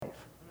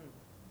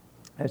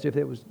as if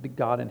it was the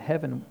God in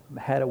heaven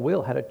had a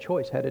will, had a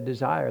choice, had a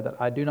desire that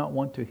I do not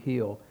want to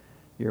heal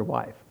your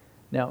wife.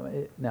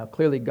 Now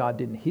clearly God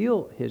didn't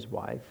heal his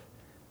wife,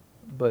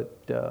 but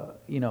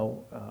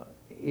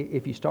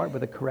if you start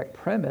with the correct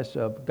premise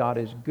of God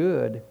is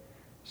good,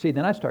 see,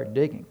 then I start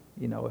digging.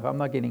 If I'm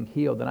not getting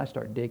healed, then I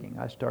start digging.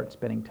 I start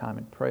spending time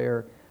in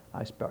prayer.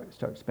 I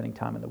start spending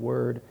time in the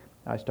Word.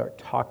 I start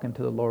talking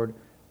to the Lord.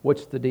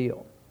 What's the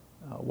deal?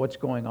 What's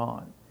going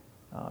on?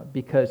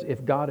 Because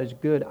if God is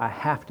good, I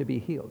have to be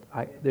healed.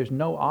 There's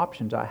no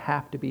options. I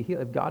have to be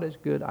healed. If God is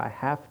good, I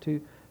have to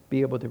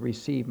be able to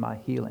receive my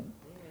healing.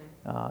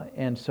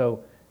 And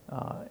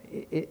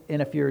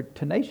if you're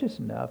tenacious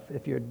enough,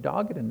 if you're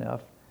dogged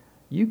enough,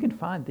 you can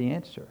find the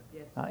answer.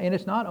 Yes. And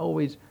it's not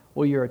always,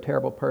 well, you're a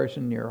terrible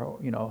person, you're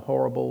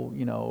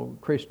horrible,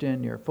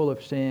 Christian, you're full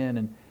of sin,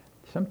 and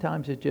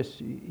sometimes it's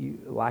just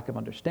lack of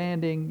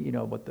understanding,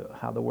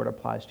 how the Word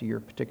applies to your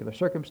particular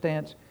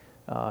circumstance.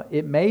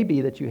 It may be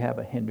that you have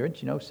a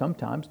hindrance,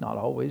 sometimes, not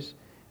always,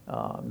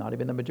 not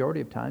even the majority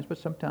of times, but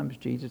sometimes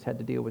Jesus had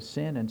to deal with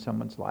sin in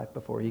someone's life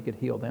before he could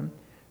heal them.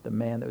 The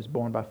man that was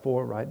born by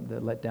four, right,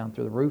 that let down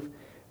through the roof,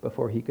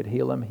 before he could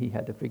heal him, he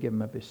had to forgive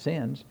him of his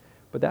sins.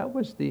 But that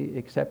was the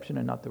exception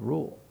and not the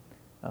rule.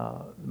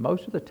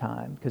 Most of the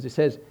time, because it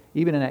says,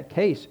 even in that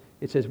case,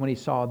 it says when he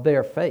saw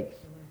their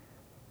faith.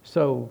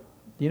 So,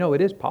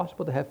 it is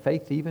possible to have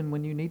faith even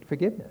when you need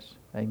forgiveness.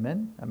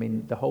 Amen? I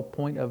mean, the whole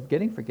point of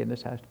getting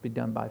forgiveness has to be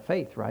done by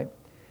faith, right?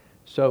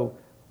 So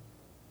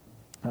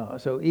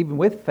even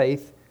with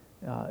faith,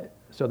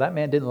 so that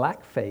man didn't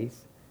lack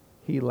faith.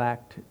 He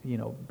lacked,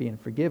 being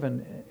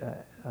forgiven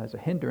as a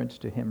hindrance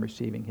to him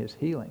receiving his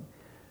healing.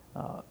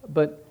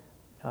 But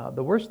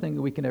the worst thing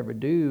that we can ever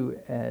do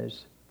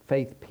as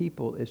faith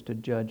people is to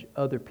judge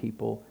other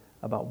people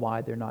about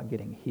why they're not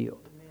getting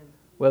healed. Amen.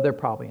 Well, they're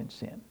probably in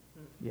sin.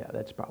 Yeah,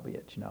 that's probably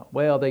it.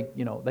 Well, they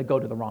go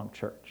to the wrong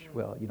church.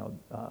 Well,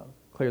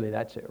 clearly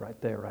that's it right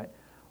there, right?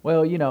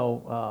 Well,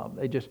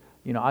 they just,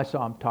 I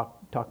saw them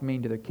talk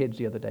mean to their kids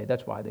the other day.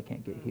 That's why they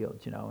can't get healed.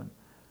 And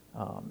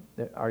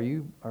are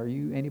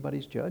you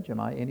anybody's judge? Am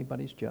I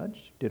anybody's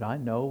judge? Did I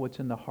know what's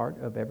in the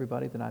heart of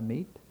everybody that I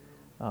meet?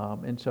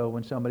 And so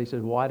when somebody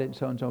says, why didn't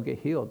so-and-so get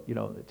healed?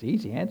 It's an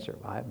easy answer.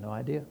 I have no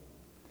idea.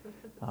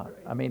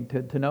 I mean,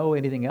 to know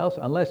anything else,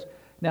 unless,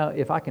 now,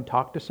 if I can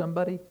talk to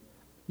somebody,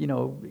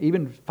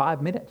 even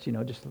 5 minutes,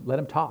 just let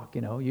them talk,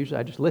 usually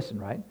I just listen,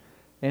 right?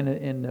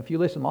 And if you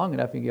listen long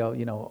enough, you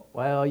go,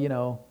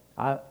 well,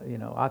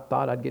 I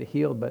thought I'd get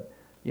healed, but,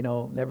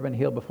 never been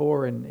healed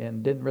before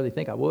and didn't really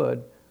think I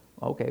would.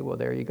 Okay, well,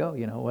 there you go.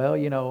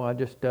 Well, I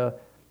just, I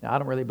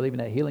don't really believe in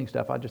that healing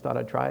stuff. I just thought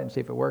I'd try it and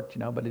see if it worked,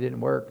 but it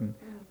didn't work. And,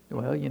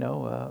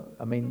 well,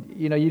 I mean,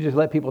 you just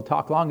let people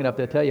talk long enough,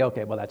 they'll tell you,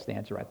 okay, well, that's the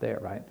answer right there,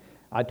 right?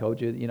 I told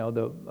you,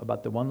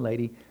 about the one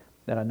lady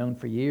that I've known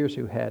for years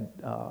who had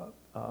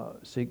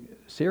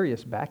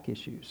serious back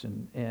issues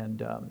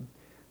and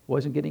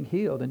wasn't getting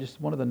healed, and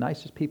just one of the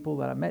nicest people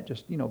that I met,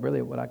 just,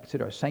 really what I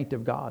consider a saint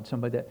of God,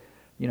 somebody that,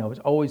 was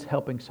always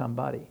helping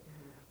somebody.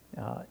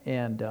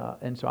 And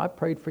so I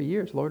prayed for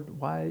years, Lord,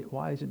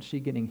 why isn't she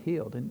getting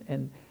healed?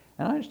 And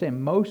I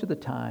understand most of the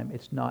time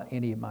it's not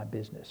any of my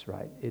business,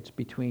 right? It's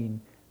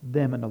between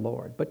them and the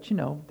Lord. But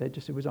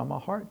it was on my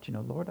heart.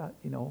 Lord,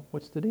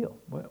 what's the deal?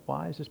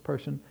 Why is this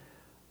person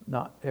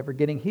not ever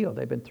getting healed?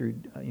 They've been through,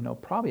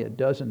 probably a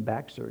dozen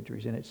back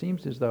surgeries, and it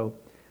seems as though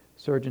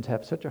surgeons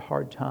have such a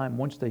hard time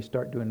once they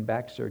start doing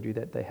back surgery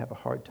that they have a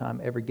hard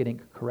time ever getting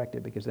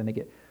corrected, because then they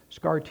get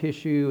scar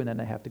tissue and then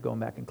they have to go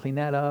back and clean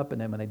that up, and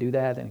then when they do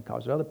that, then it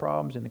causes other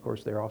problems, and of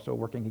course they're also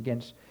working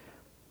against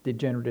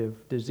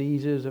degenerative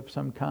diseases of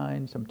some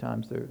kind.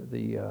 Sometimes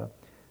the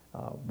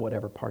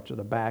whatever parts of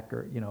the back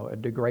are are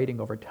degrading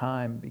over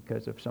time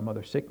because of some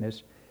other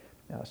sickness.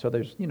 So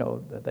there's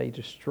they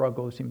just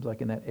struggle. It seems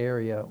like in that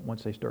area,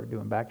 once they start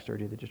doing back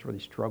surgery, they just really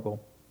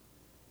struggle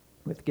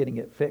with getting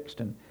it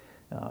fixed. And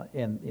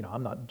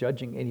I'm not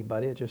judging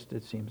anybody.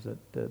 It seems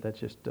that that's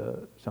just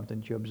something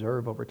that you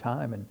observe over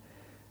time.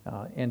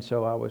 And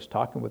so I was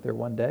talking with her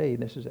one day,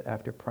 and this is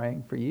after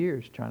praying for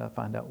years, trying to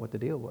find out what the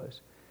deal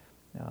was.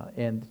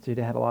 And she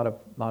had a lot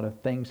of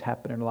things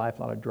happen in her life,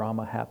 a lot of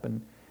drama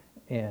happen,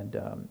 and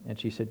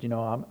she said,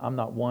 I'm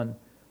not one,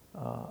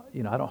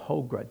 I don't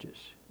hold grudges.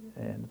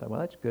 And I thought,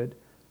 well, that's good.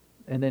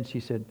 And then she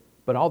said,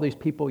 but all these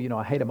people,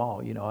 I hate them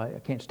all. I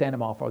can't stand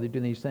them all for all they're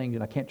doing these things,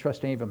 and I can't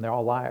trust any of them. They're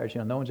all liars.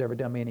 No one's ever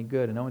done me any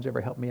good, and no one's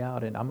ever helped me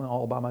out, and I'm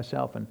all by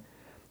myself.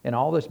 And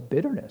all this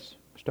bitterness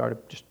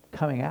started just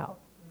coming out.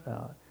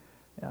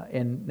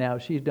 And now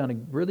she's done a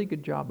really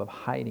good job of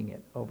hiding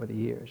it over the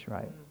years,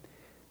 right?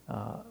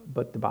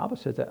 But the Bible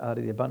says that out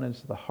of the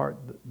abundance of the heart,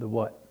 the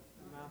what?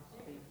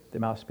 The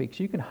mouth speaks.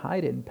 You can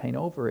hide it and paint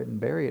over it and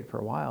bury it for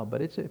a while,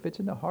 but if it's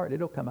in the heart,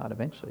 it'll come out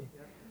eventually.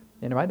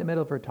 And right in the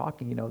middle of her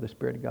talking, the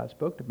Spirit of God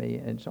spoke to me,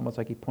 and it's almost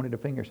like he pointed a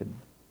finger and said,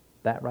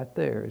 that right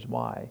there is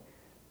why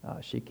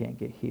she can't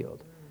get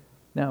healed.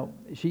 Now,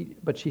 she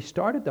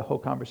started the whole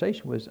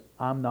conversation was,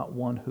 I'm not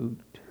one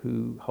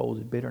who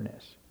holds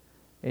bitterness.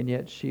 And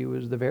yet she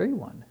was the very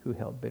one who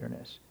held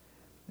bitterness.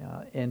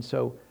 And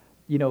so,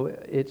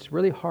 it's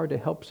really hard to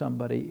help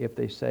somebody if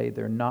they say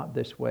they're not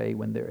this way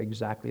when they're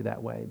exactly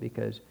that way,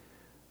 because,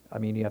 I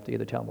mean, you have to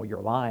either tell them, well,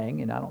 you're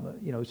lying, and I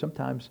don't know,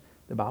 sometimes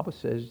the Bible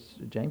says,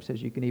 James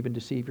says, you can even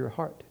deceive your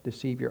heart,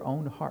 deceive your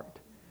own heart.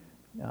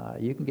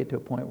 You can get to a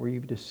point where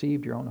you've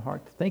deceived your own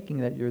heart, thinking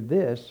that you're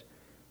this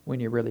when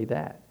you're really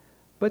that.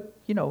 But,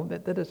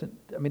 that doesn't,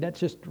 I mean, that's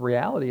just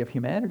reality of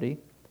humanity.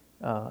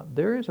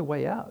 There is a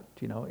way out,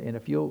 and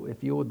if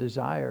you'll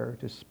desire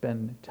to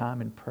spend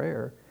time in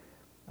prayer,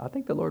 I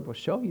think the Lord will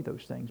show you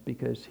those things,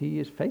 because He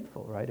is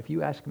faithful, right? If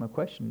you ask Him a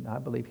question, I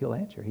believe He'll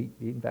answer.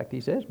 In fact, He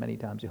says many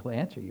times He'll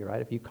answer you,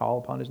 right? If you call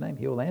upon His name,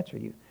 He will answer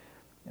you.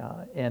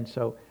 And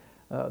so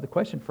the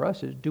question for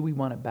us is, do we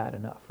want it bad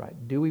enough, right?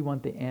 Do we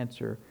want the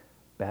answer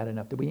bad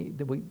enough? Do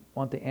we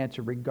want the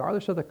answer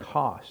regardless of the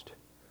cost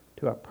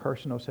to our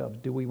personal selves?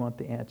 Do we want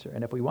the answer?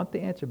 And if we want the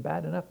answer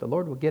bad enough, the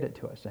Lord will get it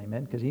to us,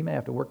 amen? Because He may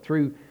have to work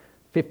through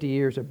 50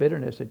 years of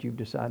bitterness that you've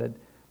decided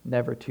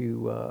never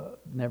to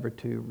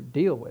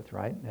deal with,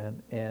 right?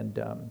 And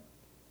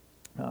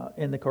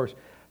of course,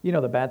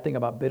 the bad thing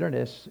about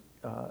bitterness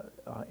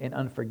and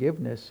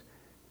unforgiveness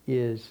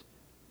is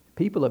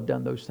people have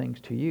done those things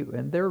to you,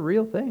 and they're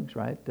real things,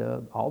 right?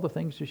 All the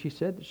things that she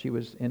said that she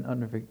was in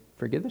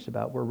unforgiveness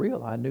about were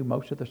real. I knew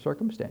most of the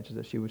circumstances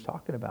that she was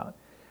talking about,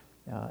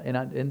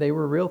 and they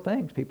were real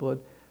things. People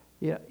had,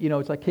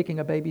 it's like kicking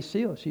a baby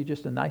seal. She's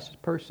just the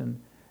nicest person.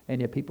 And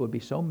yet people would be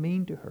so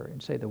mean to her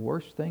and say the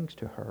worst things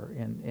to her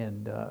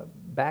and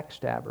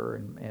backstab her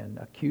and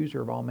accuse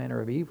her of all manner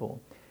of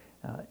evil.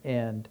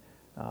 And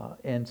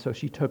so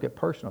she took it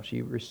personal.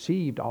 She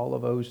received all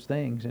of those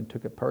things and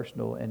took it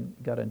personal and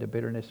got into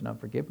bitterness and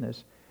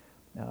unforgiveness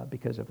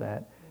because of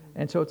that.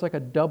 And so it's like a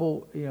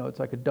double,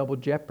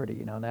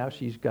 jeopardy. Now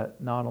she's got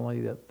not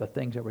only the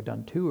things that were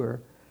done to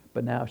her,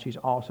 but now she's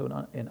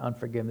also in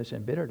unforgiveness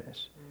and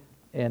bitterness.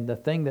 And the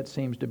thing that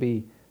seems to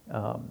be...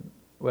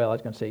 I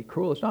was going to say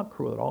cruel. It's not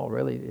cruel at all,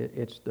 really.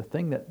 It's the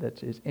thing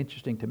that is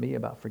interesting to me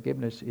about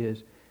forgiveness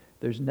is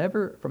there's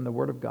never, from the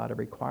Word of God, a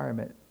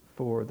requirement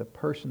for the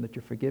person that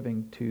you're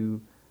forgiving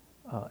to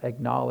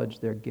acknowledge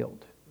their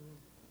guilt.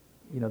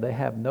 They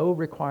have no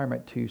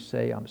requirement to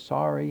say, I'm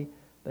sorry.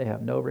 They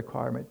have no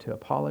requirement to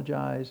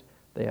apologize.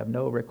 They have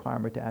no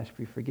requirement to ask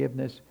for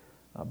forgiveness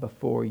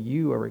before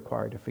you are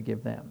required to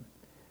forgive them.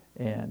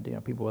 And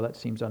people, well, that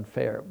seems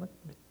unfair.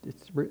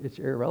 It's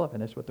irrelevant.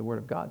 That's what the Word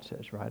of God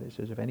says, right? It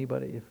says if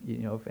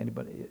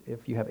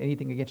you have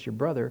anything against your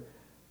brother,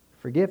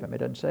 forgive him. It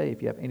doesn't say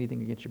if you have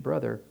anything against your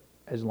brother,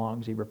 as long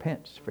as he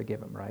repents,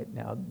 forgive him, right?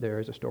 Now there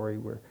is a story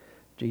where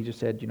Jesus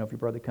said, if your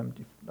brother comes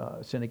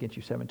sin against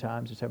you 7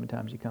 times, and 7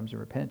 times he comes and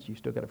repents, you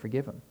still got to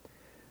forgive him.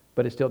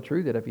 But it's still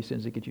true that if he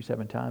sins against you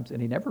 7 times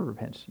and he never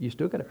repents, you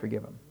still got to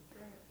forgive him.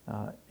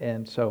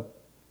 And so,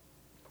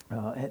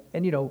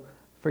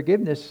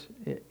 forgiveness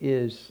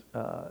is,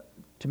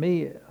 to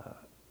me,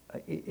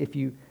 if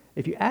you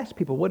ask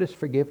people what is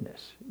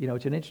forgiveness,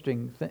 it's an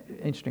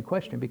interesting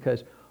question,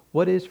 because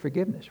what is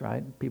forgiveness,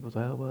 right? People say,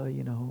 oh,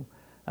 well,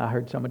 I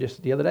heard someone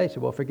just the other day say,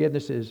 well,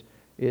 forgiveness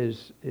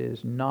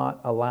is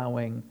not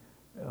allowing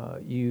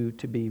you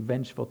to be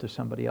vengeful to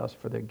somebody else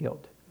for their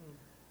guilt.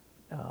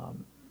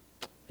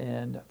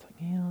 And I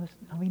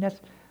think,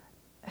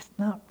 that's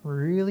not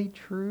really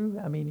true.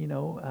 I mean,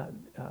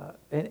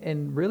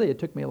 and really it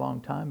took me a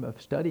long time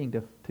of studying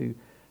to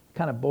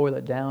kind of boil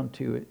it down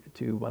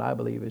to what I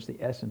believe is the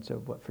essence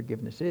of what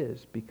forgiveness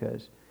is,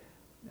 because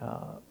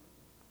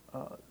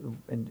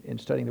in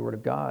studying the Word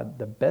of God,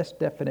 the best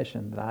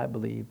definition that I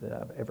believe that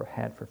I've ever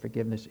had for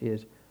forgiveness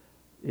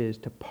is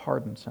to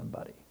pardon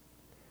somebody.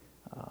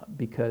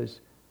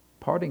 Because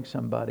pardoning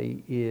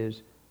somebody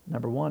is,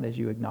 number one, is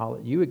you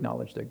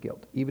acknowledge their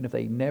guilt. Even if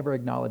they never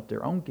acknowledge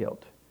their own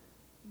guilt,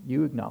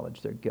 you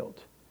acknowledge their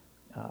guilt.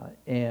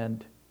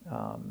 And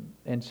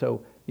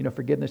so,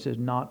 forgiveness is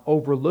not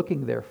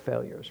overlooking their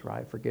failures,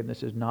 right?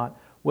 Forgiveness is not,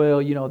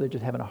 well, they're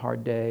just having a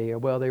hard day, or,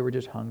 well, they were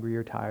just hungry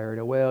or tired,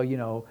 or, well,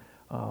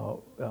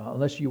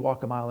 unless you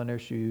walk a mile in their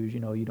shoes, you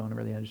don't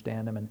really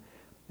understand them. And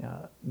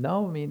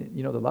no, I mean,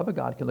 the love of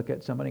God can look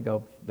at somebody and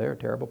go, they're a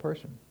terrible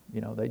person.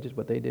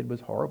 What they did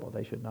was horrible.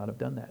 They should not have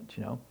done that,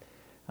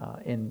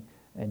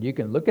 and you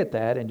can look at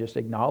that and just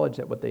acknowledge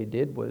that what they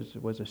did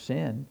was a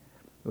sin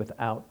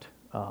without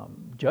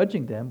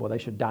judging them. Well, they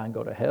should die and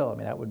go to hell. I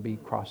mean, that would be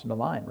crossing the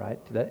line, right?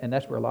 And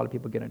that's where a lot of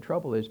people get in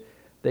trouble, is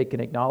they can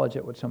acknowledge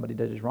that what somebody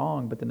does is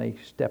wrong, but then they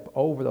step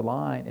over the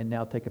line and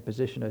now take a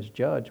position as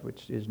judge,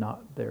 which is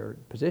not their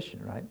position,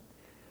 right?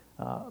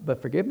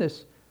 But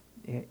forgiveness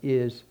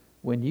is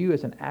when you,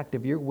 as an act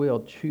of your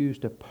will, choose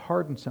to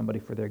pardon somebody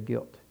for their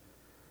guilt.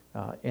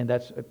 And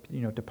that's,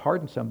 to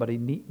pardon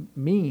somebody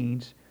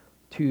means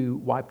to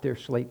wipe their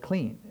slate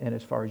clean. And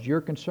as far as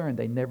you're concerned,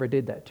 they never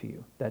did that to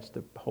you. That's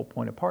the whole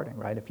point of pardoning,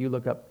 right? If you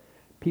look up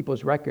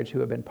people's records who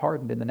have been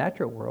pardoned in the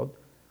natural world,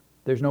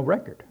 there's no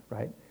record,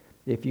 right?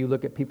 If you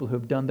look at people who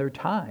have done their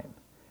time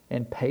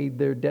and paid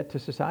their debt to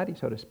society,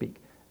 so to speak,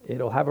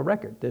 it'll have a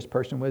record. This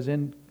person was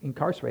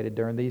incarcerated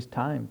during these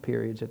time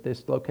periods at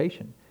this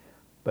location.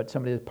 But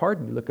somebody is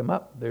pardoned, you look them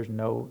up, there's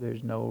no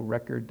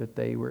record that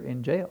they were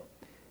in jail.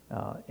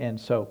 And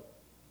so,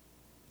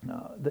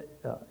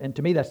 and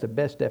to me, that's the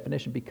best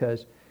definition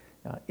because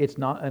it's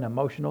not an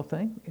emotional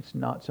thing. It's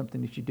not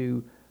something that you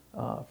do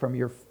from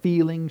your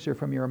feelings or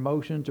from your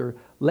emotions or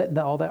letting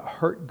all that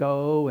hurt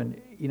go.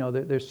 And,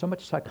 there's so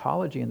much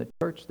psychology in the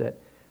church that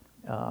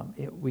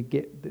we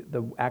get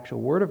the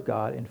actual Word of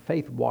God and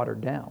faith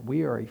watered down.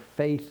 We are a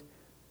faith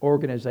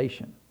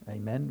organization.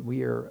 Amen.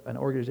 We are an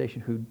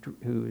organization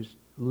who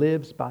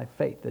lives by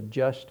faith. The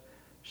just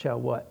shall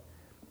what?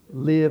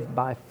 Live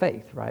by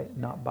faith, right?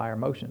 Not by our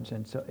emotions.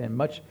 And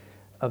much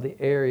of the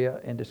area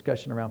and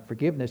discussion around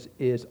forgiveness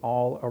is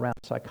all around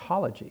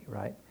psychology,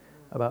 right?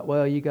 About,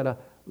 well, you got to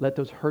let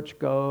those hurts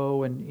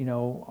go, and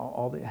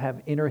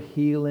have inner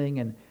healing,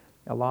 and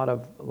a lot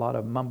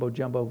of mumbo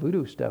jumbo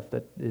voodoo stuff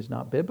that is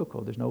not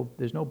biblical.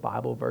 There's no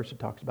Bible verse that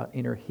talks about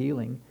inner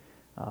healing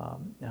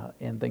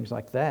and things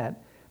like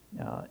that.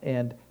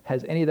 And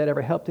has any of that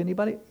ever helped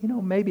anybody?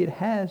 Maybe it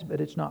has,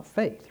 but it's not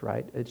faith,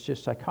 right? It's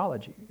just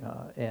psychology.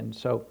 And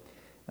so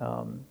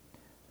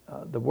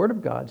the Word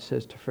of God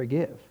says to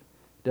forgive.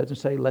 It doesn't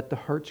say let the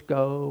hurts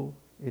go.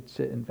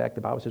 In fact,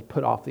 the Bible says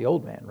put off the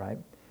old man, right?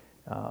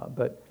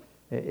 But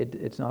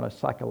it's not a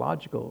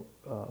psychological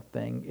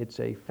thing. It's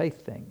a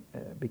faith thing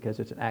because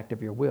it's an act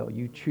of your will.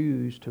 You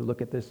choose to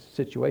look at this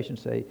situation,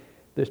 say,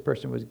 this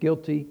person was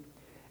guilty.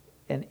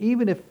 And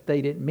even if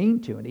they didn't mean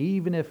to, and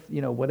even if,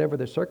 whatever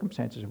the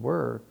circumstances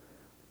were,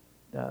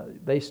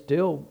 they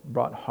still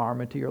brought harm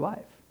into your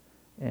life.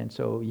 And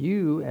so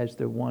you, as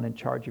the one in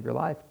charge of your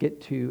life, get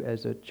to,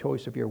 as a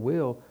choice of your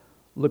will,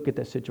 look at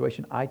that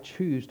situation. I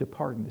choose to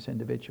pardon this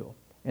individual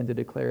and to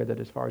declare that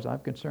as far as I'm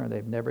concerned,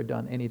 they've never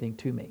done anything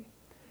to me.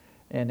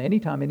 And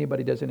anytime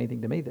anybody does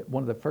anything to me, that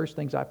one of the first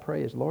things I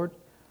pray is, Lord,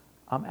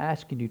 I'm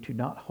asking you to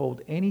not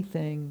hold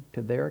anything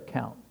to their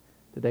account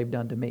that they've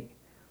done to me.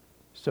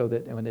 So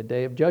that when the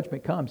day of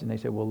judgment comes and they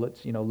say, well,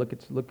 let's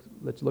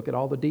look at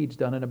all the deeds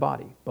done in a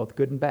body, both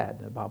good and bad.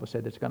 The Bible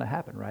said that's going to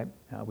happen, right?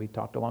 We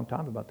talked a long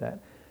time about that.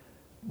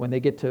 When they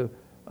get to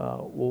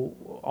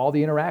all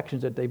the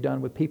interactions that they've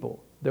done with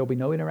people, there'll be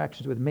no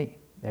interactions with me.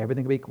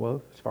 Everything will be,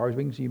 well, as far as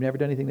we can see, you've never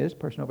done anything to this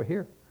person over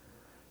here.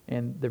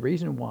 And the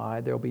reason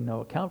why there'll be no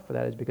account for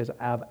that is because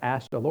I've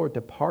asked the Lord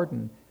to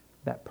pardon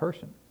that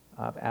person.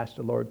 I've asked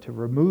the Lord to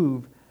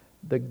remove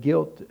the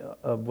guilt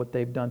of what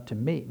they've done to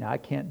me. Now, I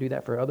can't do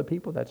that for other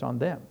people. That's on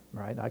them,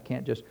 right? I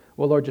can't just,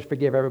 well, Lord, just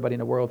forgive everybody in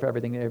the world for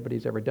everything that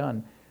everybody's ever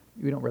done.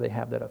 We don't really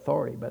have that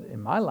authority. But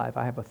in my life,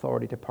 I have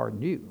authority to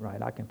pardon you,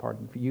 right? I can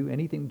pardon for you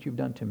anything that you've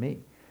done to me.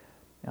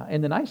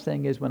 And the nice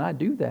thing is when I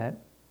do that,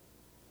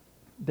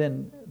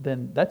 then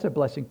that's a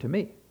blessing to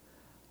me.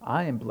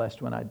 I am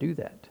blessed when I do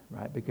that,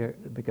 right?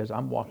 Because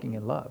I'm walking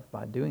in love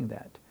by doing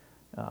that.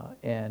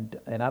 And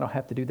I don't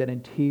have to do that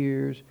in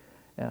tears.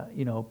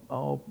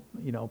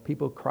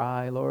 People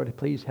cry, Lord,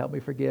 please help me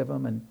forgive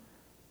them. And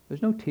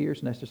there's no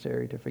tears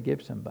necessary to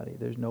forgive somebody.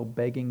 There's no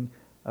begging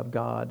of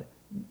God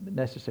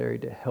necessary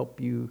to help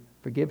you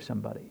forgive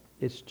somebody.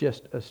 It's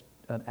just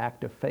an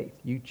act of faith.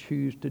 You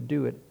choose to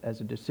do it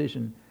as a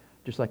decision,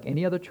 just like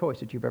any other choice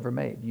that you've ever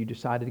made. You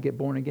decided to get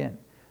born again.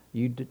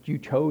 You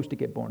chose to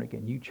get born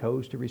again. You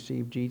chose to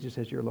receive Jesus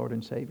as your Lord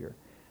and Savior.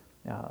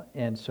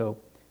 And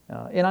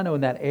I know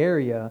in that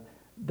area,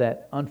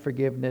 that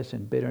unforgiveness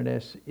and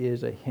bitterness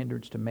is a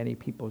hindrance to many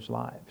people's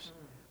lives.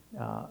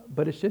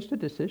 But it's just a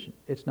decision.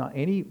 It's not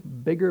any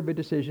bigger of a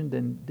decision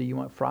than do you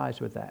want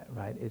fries with that,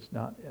 right? It's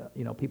not,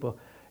 people,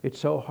 it's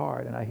so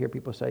hard. And I hear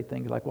people say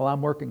things like, well,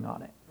 I'm working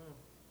on it.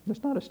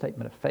 That's not a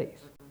statement of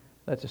faith.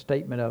 That's a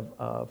statement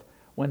of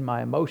when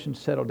my emotions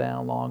settle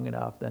down long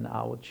enough, then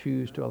I will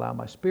choose to allow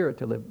my spirit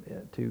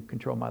to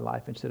control my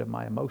life instead of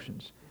my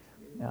emotions.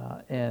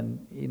 I'm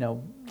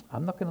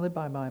not going to live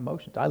by my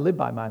emotions. I live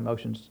by my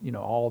emotions,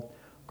 all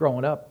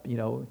growing up,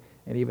 and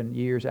even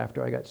years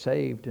after I got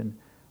saved. And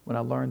when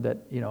I learned that,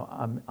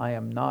 I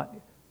am not,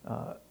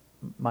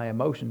 my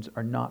emotions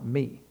are not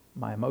me.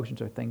 My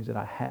emotions are things that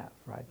I have,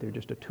 right? They're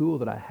just a tool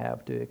that I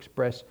have to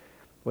express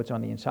what's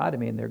on the inside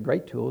of me, and they're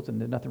great tools, and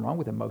there's nothing wrong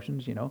with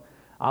emotions,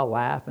 I'll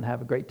laugh and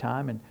have a great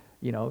time, and,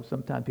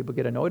 sometimes people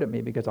get annoyed at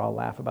me because I'll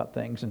laugh about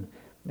things, and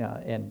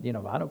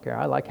I don't care.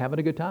 I like having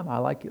a good time. I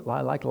like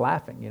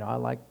laughing. I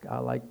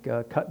like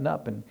cutting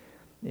up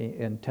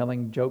and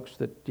telling jokes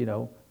that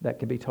that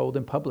can be told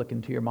in public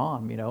and to your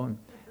mom.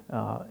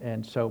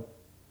 And so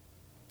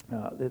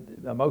the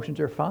emotions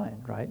are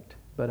fine, right?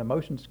 But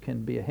emotions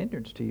can be a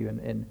hindrance to you,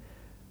 and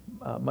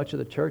much of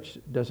the church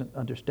doesn't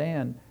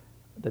understand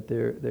that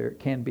there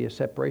can be a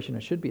separation,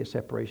 or should be a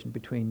separation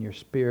between your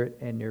spirit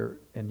and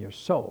your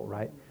soul,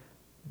 right?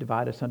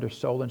 Divide us under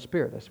soul and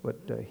spirit. That's what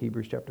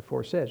Hebrews chapter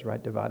 4 says,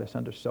 right? Divide us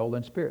under soul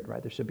and spirit,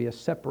 right? There should be a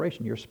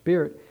separation. Your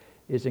spirit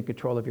is in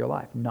control of your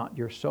life, not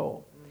your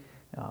soul.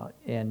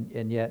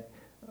 And yet,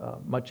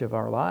 much of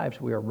our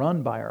lives, we are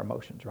run by our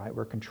emotions, right?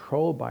 We're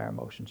controlled by our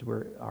emotions.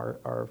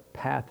 Our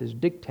path is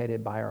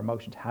dictated by our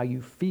emotions, how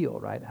you feel,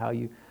 right? How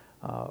you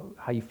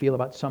feel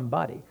about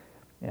somebody.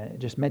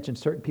 Just mention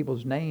certain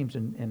people's names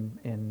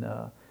in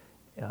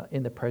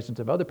the presence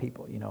of other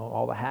people.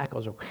 All the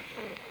hackles are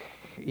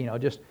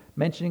just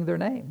mentioning their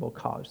name will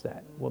cause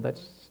that. Well,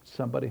 that's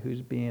somebody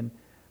who's being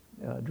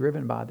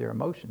driven by their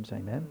emotions.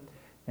 Amen.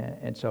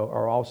 And so,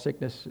 are all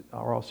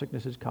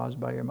sicknesses caused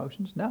by your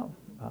emotions? No.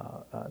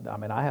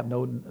 I have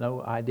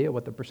no idea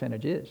what the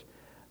percentage is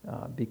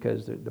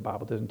because the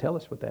Bible doesn't tell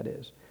us what that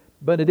is.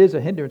 But it is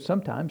a hindrance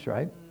sometimes,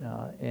 right?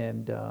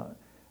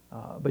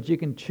 But you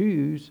can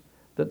choose.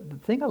 The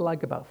thing I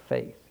like about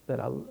faith, that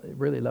I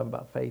really love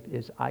about faith,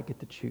 is I get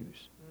to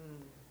choose.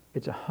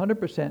 It's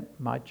 100%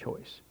 my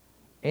choice.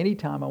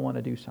 Anytime I want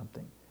to do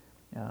something.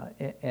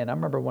 And I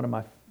remember one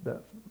of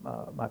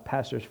my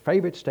pastor's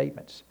favorite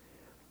statements.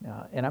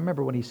 And I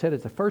remember when he said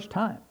it the first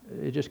time,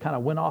 it just kind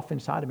of went off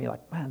inside of me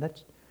like, man,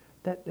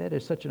 that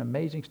is such an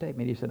amazing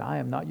statement. He said, I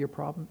am not your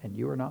problem and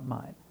you are not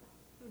mine.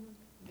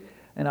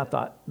 And I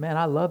thought, man,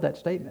 I love that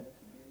statement.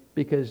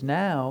 Because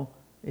now,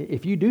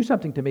 if you do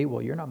something to me,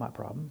 well, you're not my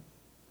problem.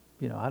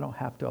 I don't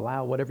have to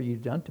allow whatever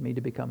you've done to me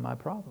to become my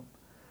problem.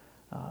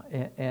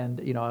 I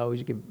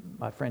always give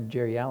my friend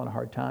Jerry Allen a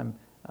hard time.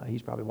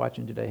 He's probably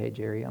watching today. Hey,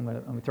 Jerry, I'm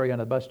going to throw you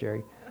under the bus,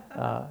 Jerry.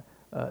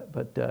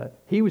 But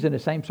he was in the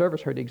same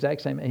service, heard the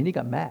exact same, and he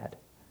got mad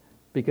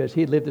because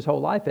he had lived his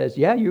whole life as,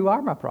 yeah, you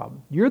are my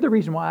problem. You're the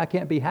reason why I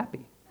can't be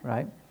happy,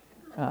 right?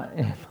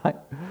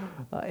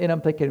 And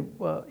I'm thinking,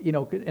 well,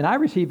 and I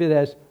received it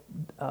as,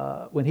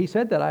 when he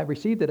said that, I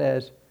received it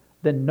as,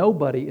 then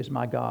nobody is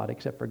my God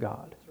except for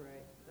God.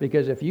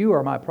 Because if you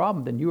are my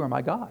problem, then you are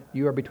my God.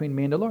 You are between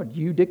me and the Lord.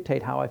 You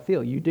dictate how I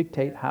feel. You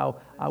dictate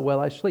how well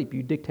I sleep.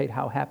 You dictate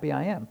how happy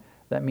I am.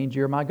 That means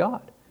you're my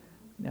God.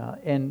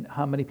 And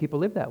how many people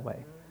live that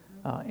way?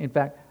 In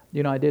fact,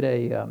 I did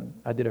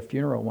a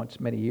funeral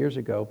once many years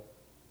ago.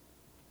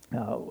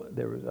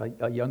 There was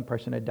a young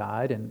person had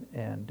died,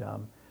 and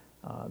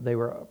they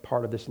were a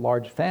part of this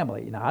large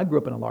family. I grew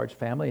up in a large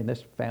family, and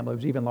this family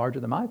was even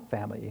larger than my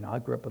family. I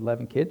grew up with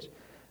 11 kids.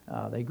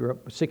 They grew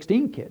up with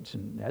 16 kids,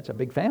 and that's a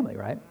big family,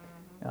 right?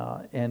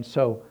 And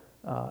so,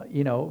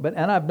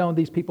 and I've known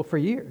these people for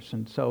years,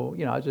 and so,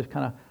 I just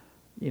kind of,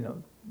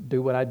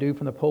 do what I do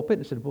from the pulpit.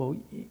 And said, well,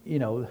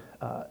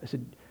 I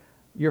said,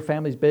 your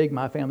family's big,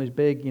 my family's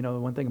big.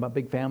 One thing about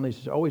big families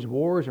is always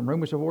wars and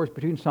rumors of wars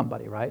between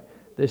somebody, right?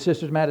 This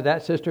sister's mad at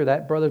that sister,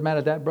 that brother's mad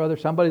at that brother.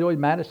 Somebody's always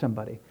mad at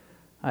somebody.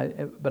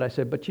 But I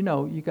said, but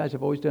you guys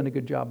have always done a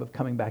good job of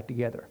coming back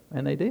together,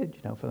 and they did,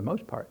 for the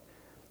most part.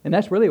 And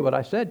that's really what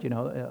I said,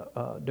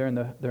 during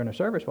the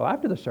service. Well,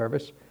 after the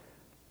service,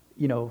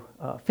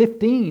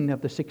 15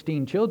 of the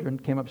 16 children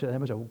came up and said,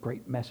 that was a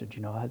great message.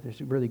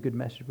 There's a really good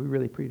message. We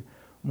really appreciate it.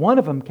 One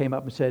of them came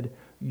up and said,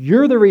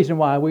 you're the reason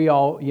why we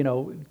all,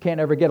 can't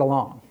ever get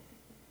along.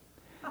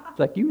 It's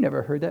like, you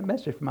never heard that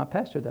message from my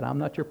pastor that I'm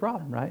not your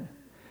problem, right?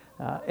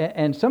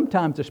 And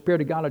sometimes the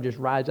Spirit of God will just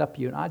rise up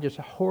to you. And I just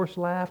horse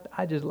laughed.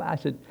 I just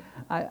laughed.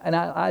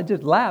 I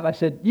just laughed. I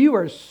said, you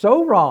are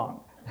so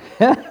wrong.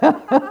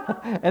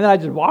 And then I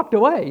just walked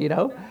away,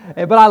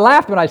 But I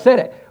laughed when I said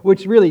it,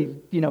 which really,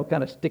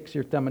 kind of sticks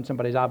your thumb in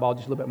somebody's eyeball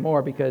just a little bit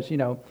more because,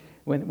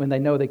 when they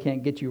know they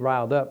can't get you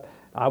riled up.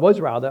 I was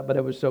riled up, but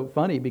it was so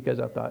funny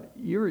because I thought,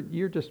 you're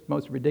just the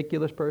most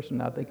ridiculous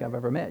person I think I've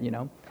ever met,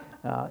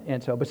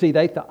 And so, but see,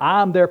 they thought,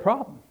 I'm their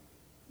problem.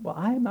 Well,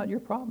 I am not your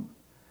problem.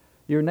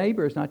 Your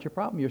neighbor is not your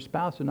problem. Your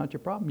spouse is not your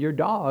problem. Your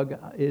dog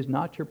is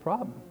not your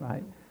problem,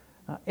 right?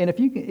 And if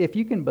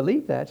you can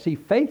believe that, see,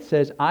 faith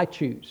says, I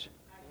choose.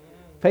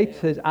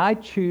 Faith says, I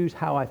choose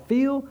how I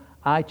feel.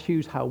 I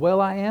choose how well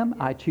I am.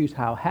 I choose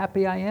how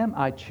happy I am.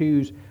 I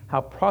choose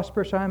how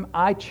prosperous I am.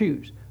 I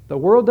choose. The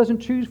world doesn't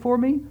choose for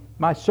me.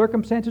 My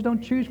circumstances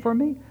don't choose for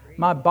me.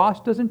 My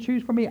boss doesn't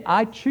choose for me.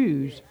 I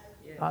choose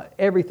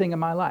everything in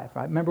my life.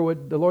 I remember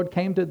when the Lord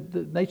came to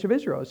the nation of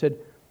Israel. He said,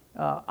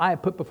 I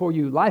have put before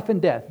you life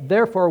and death.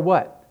 Therefore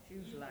what?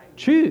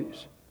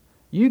 Choose.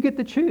 You get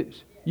to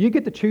choose. You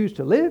get to choose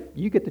to live.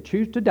 You get to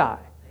choose to die.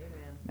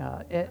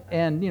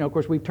 And of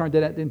course, we've turned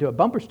that into a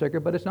bumper sticker,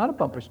 but it's not a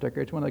bumper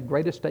sticker. It's one of the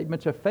greatest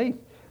statements of faith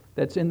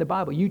that's in the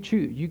Bible. You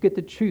choose. You get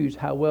to choose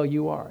how well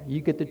you are. You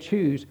get to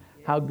choose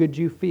how good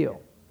you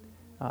feel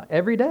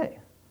every day.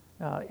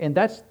 And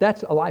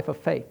that's a life of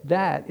faith.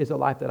 That is a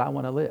life that I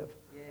want to live.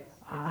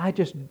 I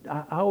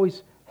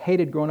always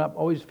hated growing up,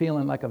 always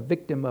feeling like a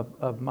victim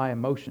of my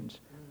emotions,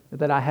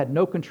 that I had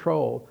no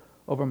control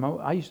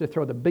over I used to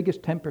throw the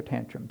biggest temper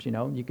tantrums,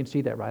 You can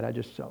see that, right? I'm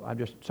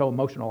just so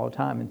emotional all the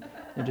time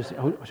and just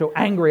so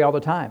angry all the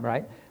time,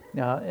 right?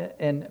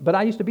 But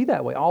I used to be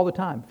that way all the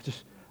time.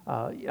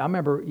 I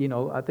remember,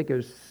 I think it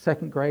was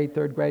second grade,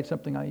 third grade,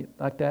 something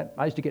like that.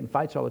 I used to get in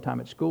fights all the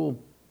time at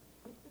school,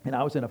 and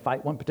I was in a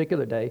fight one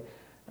particular day,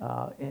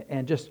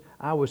 and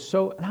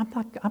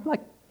I'm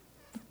like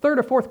third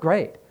or fourth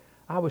grade.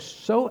 I was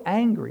so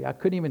angry I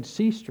couldn't even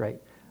see straight.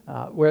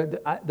 Where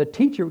the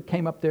teacher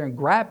came up there and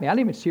grabbed me. I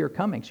didn't even see her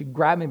coming. She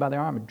grabbed me by the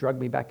arm and dragged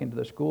me back into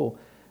the school.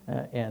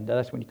 And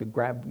that's when you could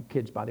grab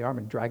kids by the arm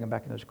and drag them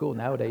back into the school.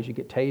 Nowadays, you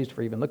get tased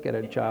for even looking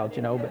at a child,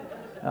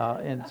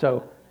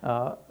 So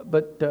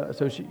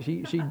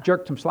she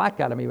jerked some slack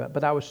out of me.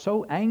 But I was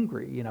so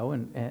angry,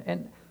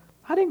 and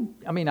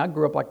I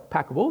grew up like a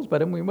pack of wolves,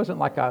 but it wasn't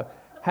like I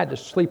had to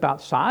sleep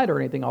outside or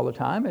anything all the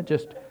time. It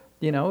just,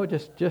 You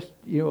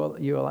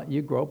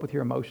grow up with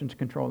your emotions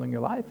controlling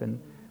your life, and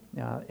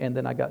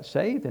then I got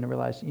saved and I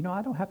realized,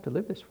 I don't have to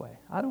live this way.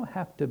 I don't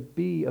have to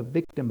be a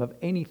victim of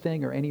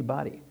anything or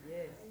anybody.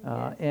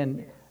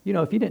 And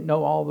if you didn't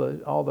know all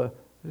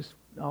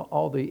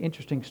the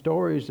interesting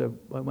stories of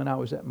when I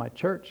was at my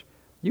church,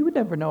 you would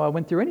never know I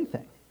went through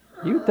anything.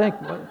 You'd think,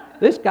 well,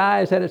 this guy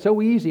has had it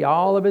so easy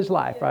all of his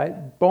life,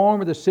 right? Born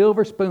with a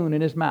silver spoon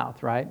in his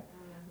mouth, right?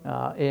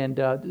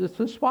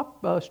 Let's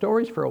swap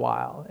stories for a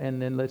while,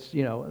 and then let's,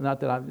 not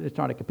that I'm just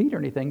trying to compete or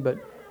anything, but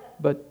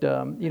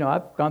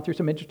I've gone through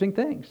some interesting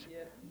things.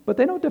 But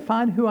they don't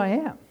define who I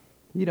am.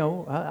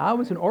 I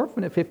was an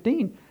orphan at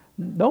 15.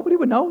 Nobody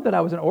would know that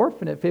I was an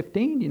orphan at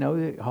 15.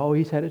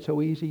 He's had it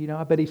so easy.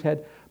 I bet he's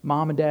had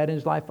mom and dad in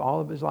his life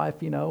all of his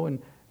life.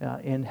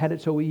 And had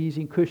it so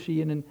easy and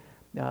cushy.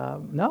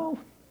 No.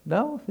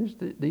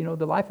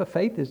 The life of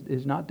faith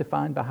is not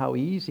defined by how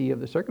easy of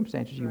the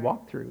circumstances you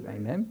walk through.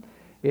 Amen.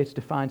 It's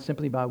defined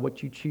simply by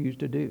what you choose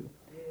to do.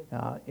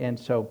 And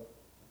so,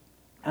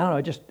 I don't know.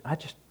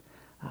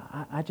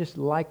 I just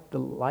like the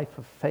life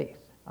of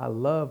faith. I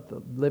love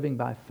the living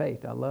by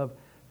faith. I love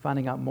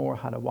finding out more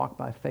how to walk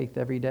by faith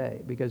every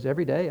day, because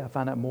every day I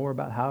find out more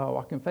about how I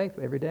walk in faith.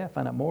 Every day I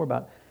find out more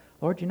about,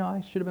 Lord,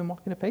 I should have been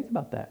walking in faith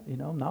about that.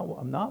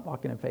 I'm not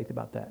walking in faith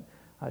about that.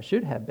 I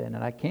should have been,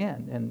 and I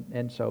can.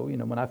 And so,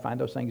 when I find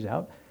those things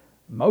out,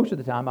 most of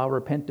the time I'll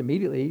repent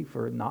immediately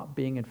for not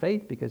being in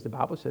faith, because the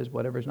Bible says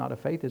whatever is not of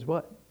faith is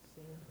what?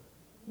 Sin.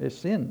 It's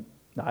sin.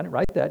 Now, I didn't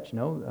write that.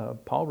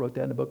 Paul wrote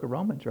that in the book of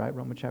Romans, right?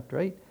 Romans chapter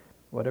 8.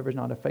 Whatever is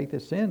not of faith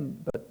is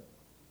sin, but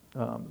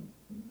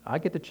I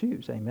get to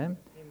choose. Amen.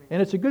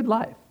 And it's a good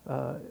life.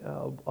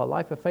 A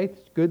life of faith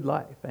is a good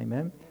life.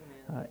 Amen.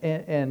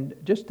 And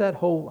just that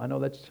whole, I know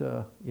that's,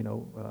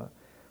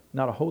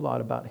 not a whole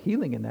lot about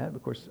healing in that.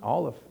 Of course,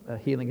 all of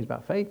healing is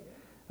about faith.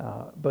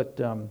 But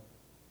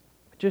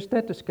just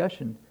that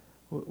discussion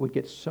would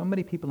get so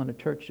many people in the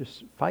church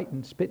just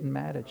fighting, spitting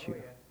mad at you.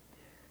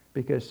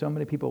 Because so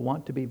many people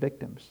want to be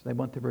victims. They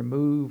want to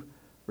remove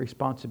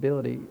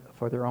responsibility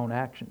for their own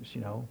actions,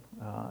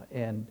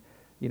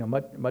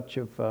 much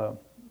of,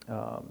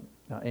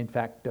 in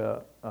fact,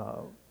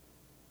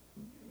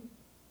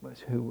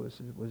 who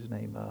was his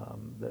name?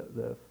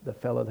 The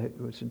fellow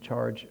that was in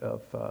charge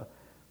of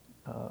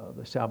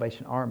the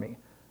Salvation Army,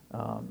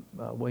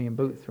 William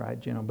Booth, right?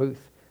 General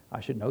Booth. I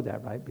should know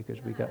that, right?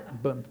 Because we got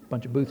a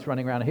bunch of Booths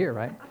running around here,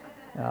 right?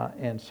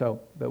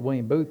 But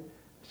William Booth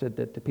said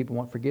that the people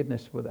want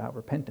forgiveness without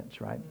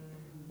repentance, right?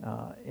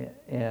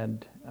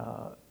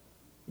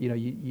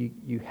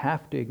 You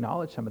have to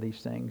acknowledge some of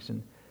these things,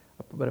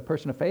 but a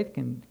person of faith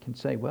can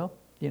say, well,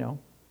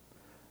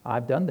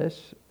 I've done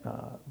this,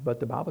 but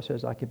the Bible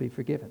says I can be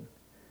forgiven.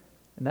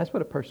 And that's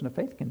what a person of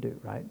faith can do,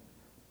 right?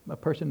 A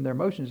person in their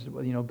emotions,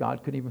 well,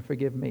 God couldn't even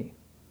forgive me.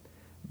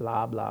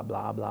 Blah, blah,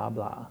 blah, blah,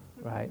 blah,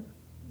 right?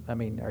 I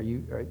mean,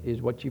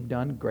 is what you've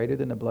done greater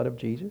than the blood of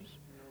Jesus?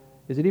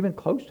 Is it even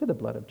close to the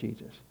blood of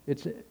Jesus?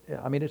 It's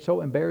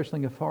so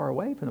embarrassingly far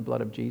away from the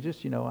blood of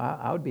Jesus.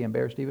 I would be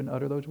embarrassed to even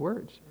utter those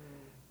words.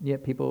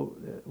 Yet people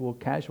will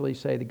casually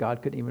say that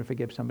God couldn't even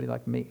forgive somebody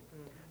like me.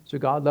 So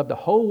God loved the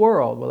whole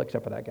world, well,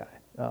 except for that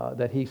guy.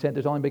 That He sent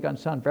His only begotten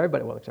Son for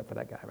everybody, well, except for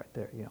that guy right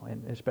there.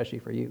 And especially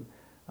for you,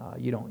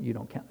 you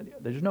don't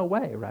count. There's no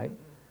way, right?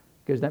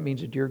 Because that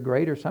means that you're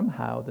greater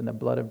somehow than the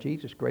blood of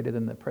Jesus, greater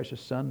than the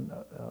precious Son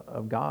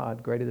of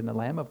God, greater than the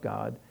Lamb of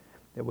God.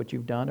 That what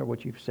you've done or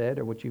what you've said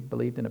or what you've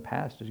believed in the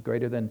past is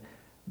greater than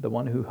the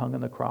one who hung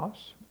on the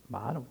cross?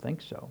 I don't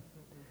think so.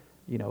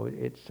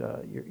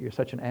 You're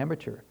such an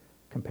amateur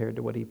compared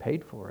to what He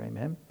paid for.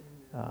 Amen.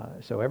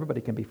 So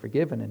everybody can be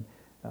forgiven.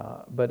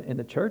 But in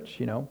the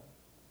church,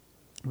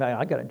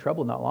 I got in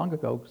trouble not long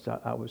ago because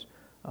I was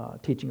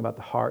teaching about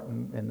the heart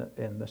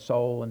and the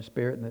soul and the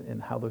spirit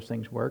and how those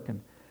things work.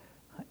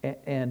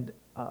 And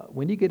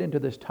when you get into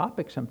this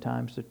topic,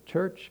 sometimes the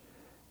church,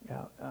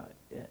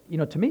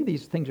 to me,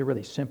 these things are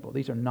really simple.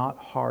 These are not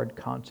hard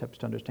concepts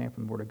to understand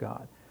from the Word of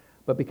God.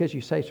 But because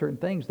you say certain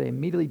things, they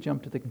immediately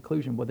jump to the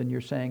conclusion, well, then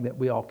you're saying that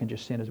we all can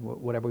just sin as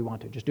whatever we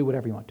want to. Just do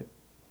whatever you want to.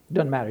 It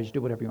doesn't matter. Just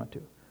do whatever you want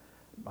to.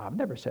 I've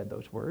never said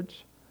those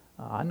words.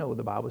 I know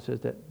the Bible says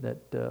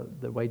that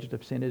the wages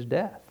of sin is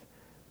death.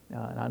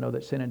 And I know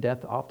that sin and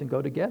death often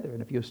go together.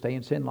 And if you stay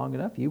in sin long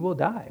enough, you will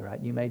die,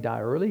 right? You may die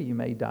early. You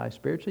may die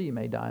spiritually. You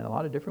may die in a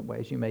lot of different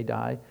ways. You may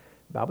die.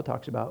 The Bible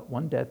talks about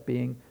one death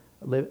being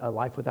a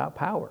life without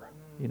power.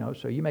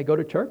 So you may go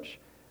to church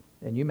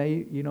and you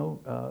may,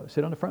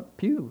 sit on the front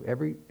pew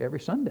every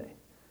Sunday.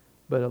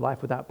 But a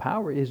life without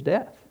power is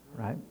death,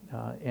 right?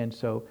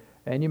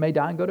 And you may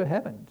die and go to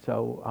heaven.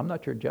 So I'm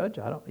not your judge.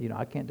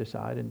 I can't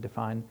decide and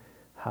define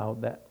how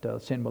that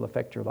sin will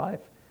affect your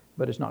life.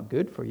 But it's not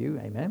good for you,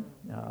 amen?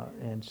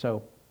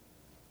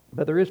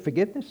 But there is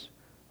forgiveness.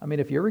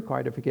 If you're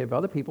required to forgive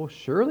other people,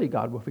 surely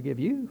God will forgive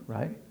you,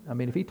 right?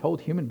 If He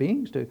told human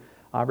beings to,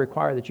 I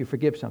require that you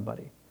forgive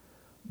somebody.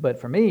 But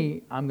for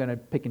me, I'm going to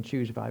pick and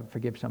choose if I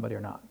forgive somebody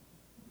or not.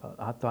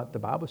 I thought the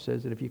Bible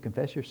says that if you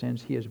confess your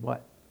sins, He is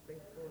what?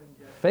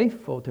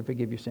 Faithful to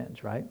forgive your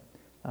sins, right?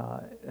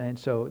 And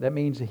so that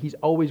means that he's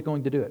always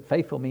going to do it.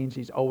 Faithful means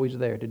he's always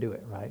there to do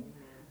it, right?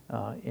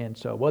 And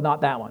so, well,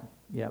 not that one.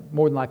 Yeah,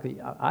 more than likely.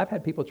 I've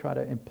had people try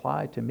to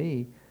imply to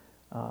me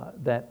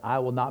that I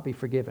will not be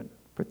forgiven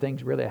for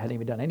things really I hadn't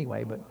even done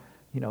anyway, but,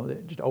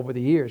 just over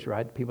the years,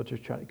 right? People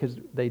just try, because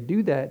they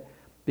do that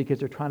because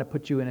they're trying to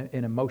put you in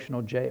an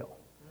emotional jail.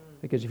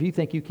 Because if you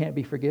think you can't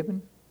be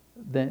forgiven,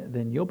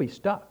 then you'll be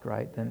stuck,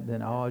 right?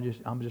 Then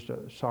I'm just a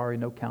sorry,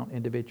 no count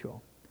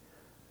individual.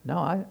 No,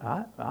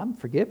 I'm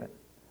forgiven.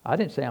 I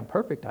didn't say I'm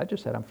perfect. I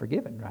just said I'm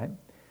forgiven, right?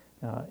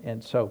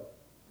 And so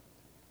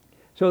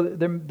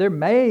there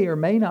may or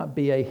may not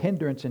be a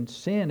hindrance in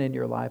sin in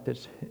your life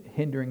that's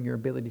hindering your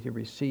ability to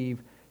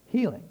receive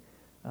healing.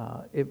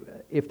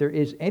 If there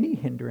is any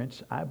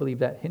hindrance, I believe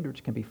that hindrance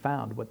can be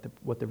found.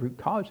 What the root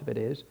cause of it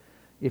is,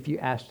 if you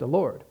ask the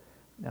Lord.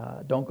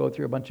 Don't go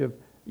through a bunch of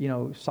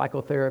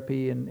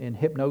psychotherapy and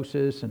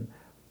hypnosis and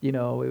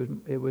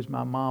it was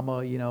my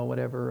mama,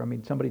 whatever. I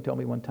mean, somebody told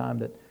me one time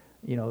that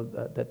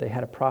that they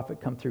had a prophet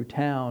come through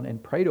town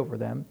and prayed over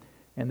them,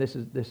 and this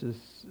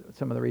is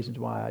some of the reasons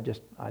why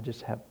I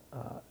just have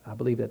I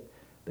believe that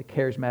the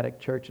charismatic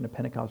church and the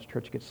Pentecostal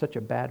church gets such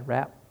a bad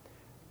rap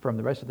from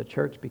the rest of the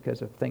church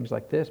because of things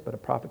like this. But a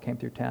prophet came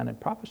through town and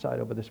prophesied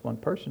over this one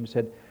person and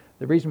said,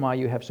 the reason why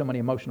you have so many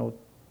emotional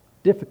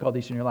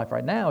difficulties in your life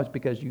right now is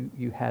because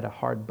you had a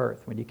hard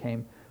birth. When you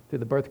came through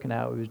the birth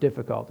canal, it was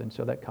difficult, and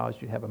so that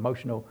caused you to have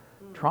emotional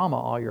trauma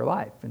all your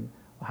life. And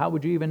how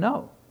would you even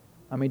know?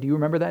 I mean, do you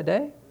remember that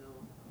day?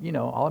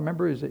 No. All I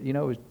remember is that, it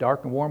was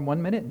dark and warm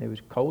one minute, and it was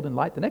cold and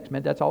light the next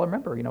minute. That's all I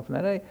remember, from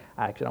that day.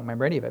 I actually don't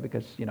remember any of it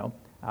because,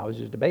 I was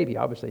just a baby,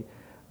 obviously.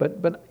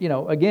 But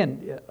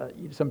again,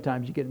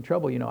 sometimes you get in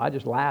trouble. I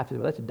just laughed.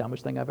 Well, that's the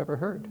dumbest thing I've ever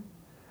heard.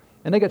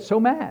 And they got so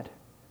mad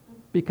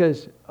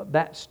because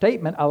that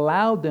statement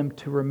allowed them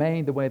to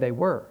remain the way they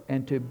were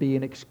and to be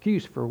an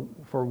excuse for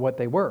what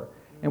they were.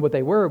 And what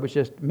they were was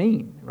just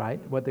mean, right?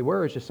 What they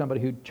were is just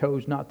somebody who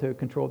chose not to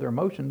control their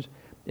emotions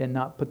and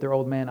not put their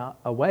old man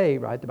away,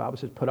 right? The Bible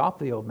says put off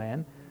the old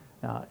man.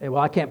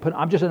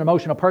 I'm just an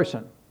emotional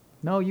person.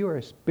 No, you are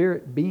a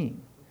spirit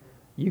being.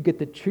 You get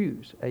to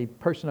choose. A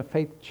person of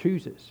faith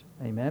chooses.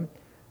 Amen?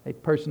 A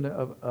person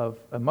of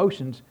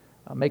emotions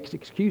makes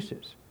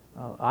excuses.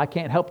 I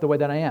can't help the way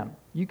that I am.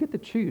 You get to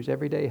choose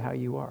every day how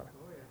you are.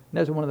 And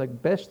that's one of the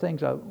best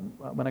things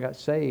when I got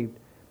saved,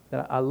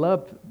 that I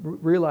loved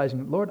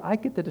realizing, Lord, I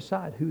get to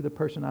decide who the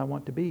person I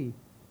want to be,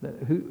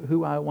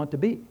 who I want to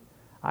be.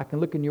 I can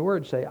look in your word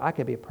and say, I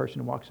can be a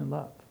person who walks in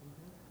love.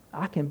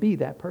 I can be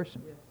that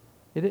person.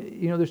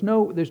 There's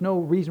no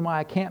reason why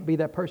I can't be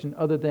that person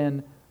other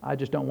than I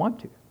just don't want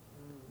to.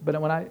 But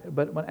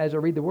as I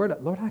read the word,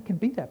 Lord, I can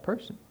be that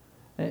person.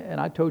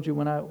 And I told you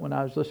when I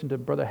was listening to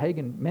Brother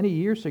Hagin many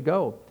years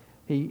ago,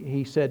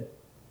 he said,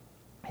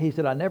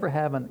 I never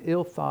have an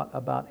ill thought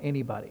about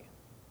anybody.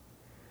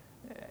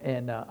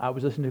 And I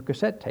was listening to a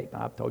cassette tape,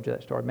 and I've told you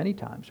that story many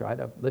times, right?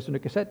 I've listened to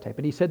a cassette tape,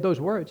 and he said those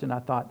words, and I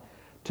thought,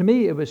 to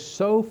me, it was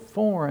so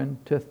foreign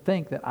to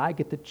think that I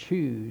get to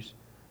choose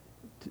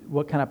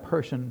what kind of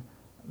person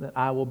that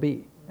I will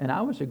be. And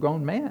I was a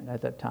grown man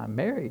at that time,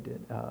 married.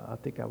 I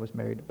think I was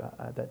married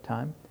at that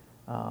time.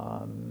 I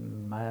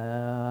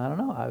don't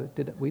know. I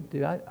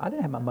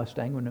didn't have my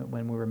Mustang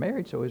when we were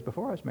married, so it was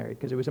before I was married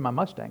because it was in my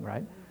Mustang,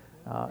 right?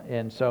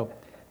 And so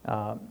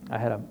I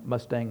had a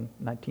Mustang,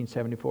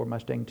 1974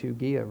 Mustang II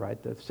Ghia,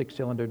 right? The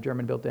 6-cylinder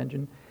German-built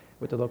engine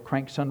with the little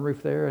crank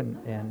sunroof there,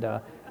 and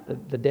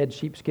the dead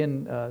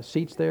sheepskin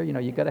seats there.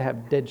 You got to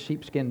have dead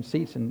sheepskin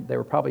seats, and they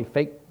were probably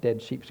fake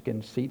dead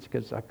sheepskin seats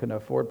because I couldn't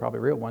afford probably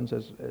real ones,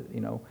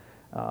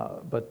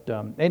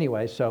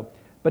 Anyway,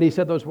 but he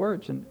said those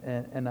words,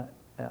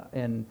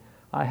 and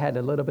I had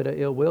a little bit of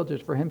ill will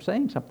just for him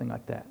saying something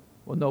like that.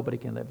 Well, nobody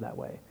can live that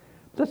way.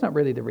 But that's not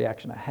really the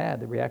reaction I had.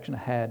 The reaction I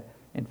had,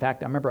 in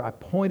fact, I remember I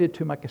pointed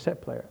to my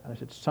cassette player and I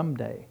said,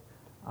 someday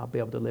I'll be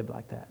able to live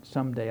like that.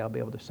 Someday I'll be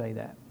able to say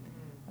that.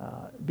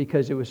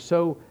 Because it was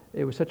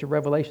such a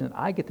revelation that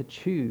I get to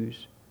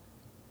choose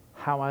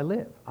how I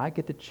live. I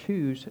get to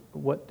choose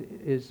what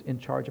is in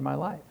charge of my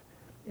life.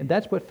 And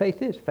that's what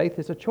faith is. Faith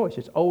is a choice.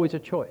 It's always a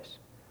choice.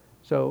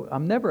 So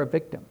I'm never a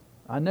victim.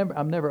 I'm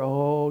never,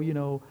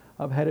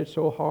 I've had it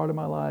so hard in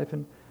my life.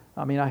 And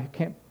I mean, I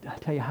can't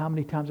tell you how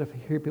many times I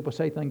hear people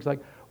say things like,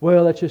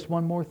 well, that's just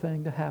one more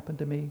thing that happened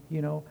to me.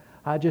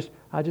 I just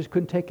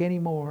couldn't take any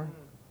more.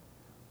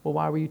 Well,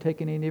 why were you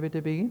taking any of it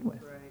to begin with?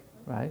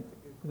 Right?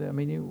 I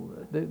mean,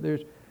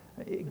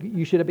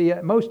 you should be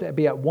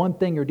at one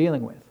thing you're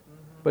dealing with.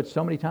 But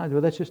so many times,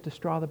 well, that's just the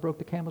straw that broke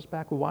the camel's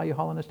back. Well, why are you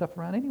hauling this stuff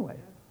around anyway?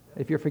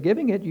 If you're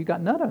forgiving it, you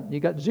got none. You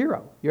got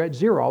zero. You're at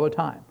zero all the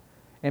time.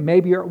 And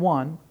maybe you're at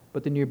 1,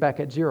 but then you're back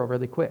at 0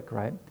 really quick,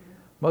 right?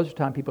 Most of the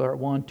time, people are at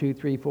 1, 2,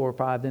 3, 4,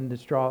 5. Then the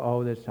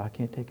straw, I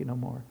can't take it no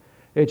more.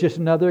 It's just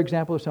another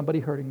example of somebody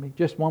hurting me.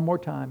 Just one more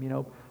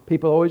time,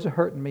 People always are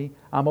hurting me.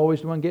 I'm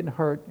always the one getting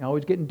hurt.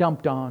 Always getting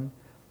dumped on.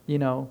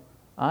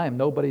 I am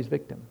nobody's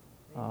victim.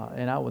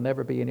 And I will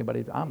never be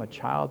anybody's. I'm a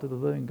child of the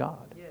living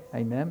God. Yes.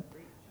 Amen.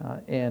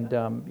 I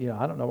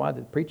don't know why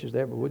the preacher's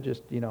there, but we'll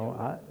just,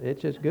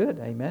 it's just good.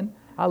 Amen.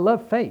 I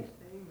love faith.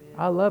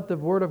 I love the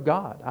Word of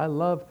God. I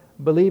love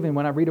believing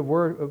when I read a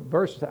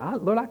verse,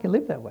 Lord, I can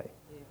live that way.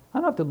 I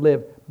don't have to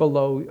live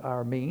below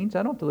our means.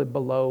 I don't have to live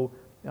below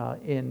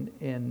in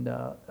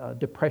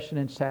depression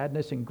and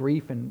sadness and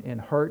grief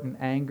and hurt and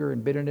anger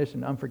and bitterness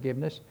and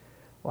unforgiveness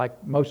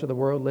like most of the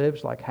world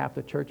lives, like half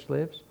the church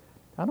lives.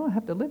 I don't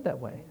have to live that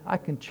way. I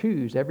can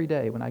choose every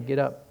day when I get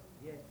up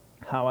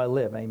how I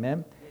live.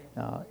 Amen.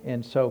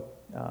 And so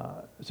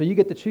you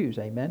get to choose.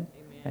 Amen.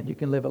 And you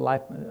can live a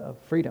life of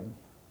freedom.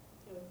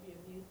 So if you're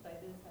amused by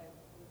this, I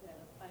was at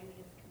a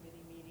finance committee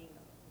meeting,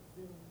 a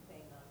Zoom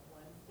thing on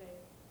Wednesday,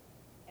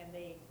 and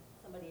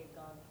somebody had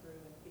gone through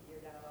and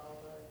figured out all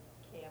the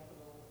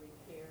capital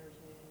repairs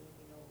we need,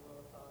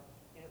 wherewithal,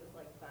 and it was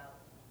like about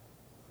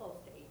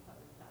close to $800,000.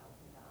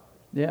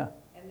 Yeah.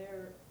 And they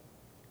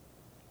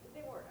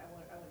weren't,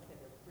 I wouldn't say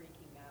they're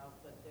freaking out,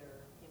 but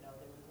there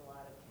was a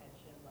lot of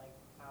tension, like,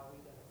 how are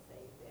we going to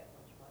save that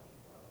much money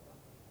for them?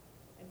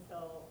 And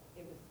so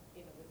it was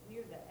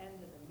near the end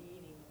of the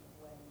meeting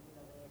when,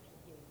 they actually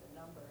gave the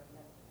number, and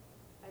then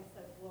I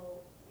said,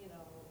 well,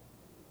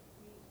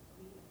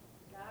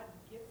 God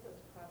gives us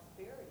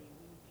prosperity.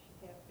 We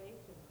should have faith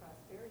in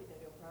prosperity that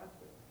He'll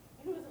prosper.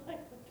 And it was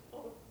like the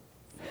total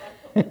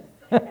silence.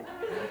 And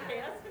I was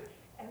asking,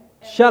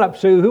 Shut up,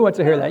 Sue. Who wants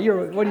to hear that?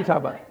 What are you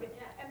talking about?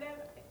 And then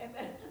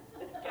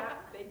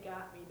they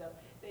got me though.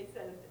 They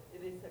said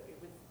it was the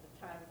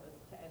time was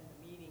to end the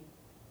meeting,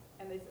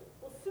 and they said,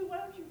 "Well, Sue, why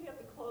don't you have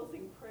the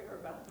closing prayer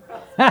about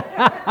prosperity?"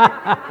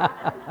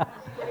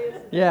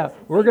 Yeah,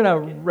 we're going to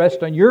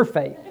rest on your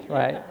faith,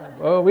 right?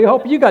 Well, we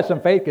hope you got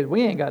some faith because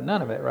we ain't got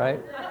none of it, right?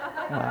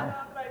 I'm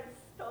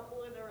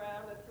stumbling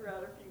around and threw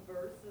out a few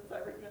verses. I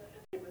remember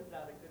it was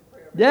not a good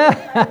prayer. Yeah.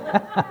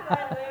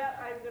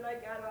 When I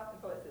got off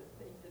the phone, I said,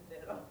 "They did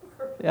that on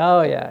purpose."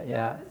 Oh,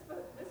 yeah.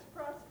 This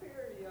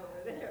prosperity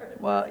over there.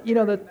 Well,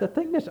 the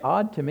thing that's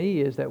odd to me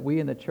is that we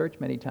in the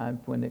church many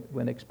times,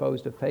 when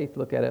exposed to faith,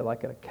 look at it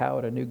like a cow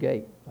at a new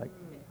gate. Like,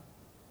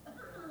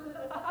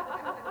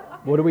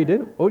 what do we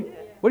do? What do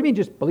you mean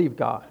just believe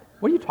God?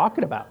 What are you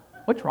talking about?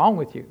 What's wrong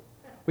with you?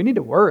 We need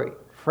to worry,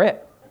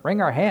 fret,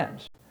 wring our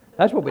hands.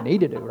 That's what we need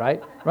to do,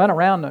 right? Run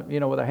around,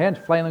 with our hands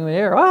flailing in the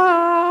air. What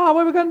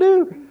are we going to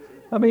do?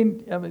 I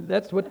mean,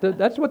 that's what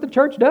the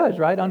church does,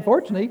 right?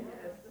 Unfortunately.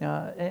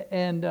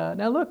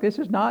 Now look, this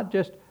is not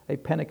just a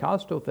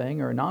Pentecostal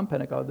thing or a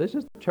non-Pentecostal. This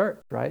is the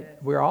church, right?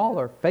 We're all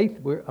our faith.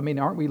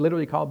 Aren't we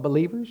literally called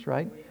believers,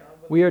 right?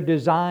 We are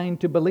designed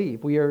to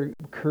believe. We are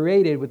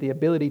created with the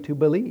ability to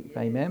believe.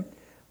 Amen.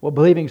 Well,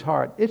 believing's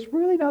hard. It's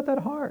really not that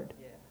hard.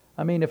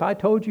 I mean, if I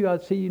told you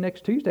I'd see you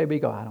next Tuesday,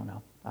 we'd go, I don't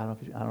know. I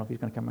don't know if he's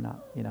going to come or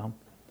not.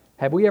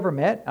 Have we ever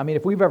met? I mean,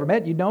 if we've ever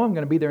met, I'm going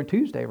to be there on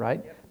Tuesday,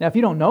 right? Now, if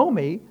you don't know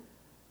me,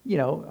 he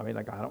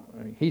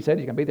said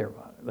he's going to be there.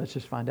 Let's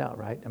just find out,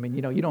 right? I mean,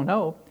 you don't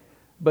know.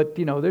 But,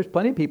 there's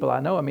plenty of people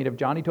I know. I mean, if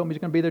Johnny told me he's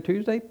going to be there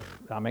Tuesday,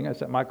 I'm going to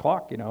set my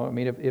clock, I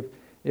mean,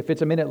 if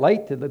it's a minute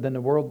late, then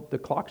the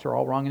clocks are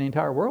all wrong in the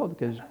entire world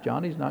because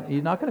Johnny's not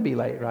going to be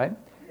late, right?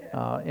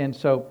 And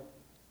so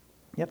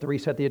you have to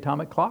reset the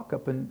atomic clock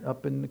up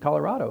in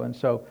Colorado. And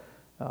so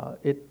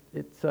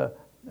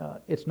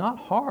it's not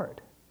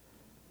hard.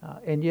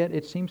 And yet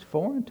it seems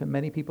foreign to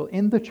many people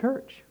in the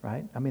church,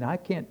 right? I mean, I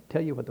can't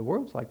tell you what the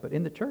world's like, but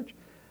in the church,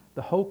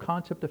 the whole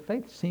concept of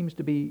faith seems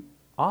to be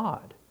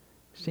odd,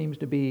 seems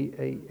to be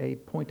a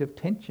point of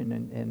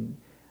tension.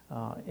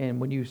 And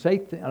when you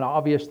say an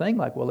obvious thing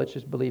like, well, let's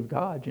just believe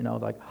God,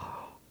 like,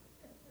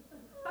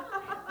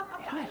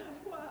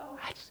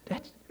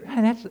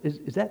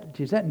 is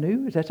that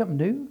new? Is that something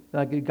new?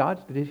 Like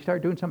did He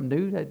start doing something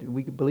new that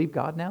we could believe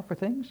God now for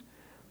things?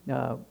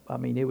 I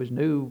mean, it was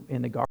new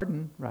in the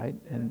garden, right?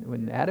 And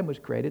when Adam was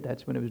created,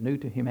 that's when it was new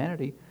to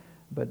humanity.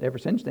 But ever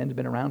since then, it's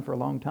been around for a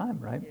long time,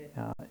 right?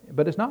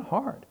 But it's not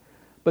hard.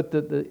 But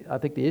I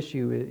think the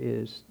issue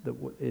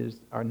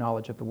is our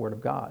knowledge of the Word of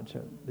God.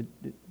 So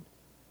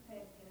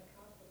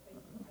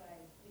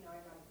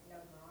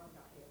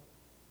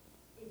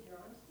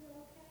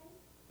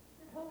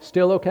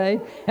still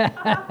okay?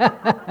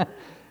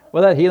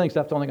 Well, that healing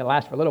stuff's only going to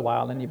last for a little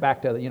while, and then you're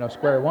back to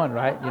square one,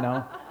 right?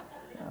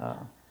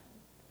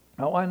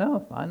 Oh, I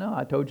know.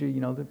 I told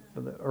you,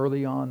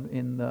 early on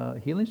in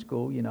the healing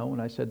school, when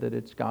I said that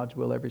it's God's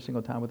will every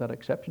single time without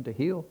exception to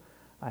heal,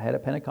 I had a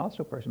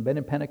Pentecostal person, been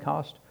in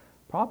Pentecost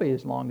probably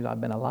as long as I've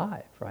been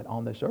alive, right,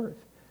 on this earth.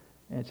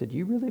 And I said, do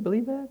you really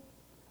believe that?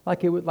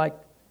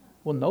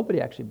 Well,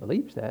 nobody actually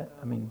believes that.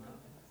 I mean,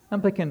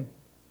 I'm thinking,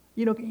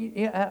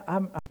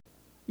 I'm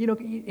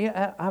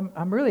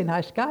a really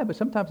nice guy, but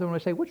sometimes I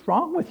want to say, what's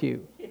wrong with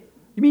you?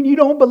 You mean you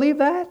don't believe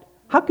that?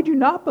 How could you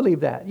not believe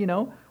that,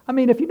 I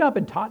mean, if you've not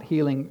been taught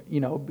healing,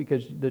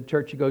 because the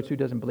church you go to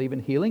doesn't believe in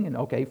healing, and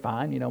okay,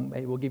 fine,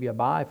 maybe we'll give you a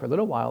bye for a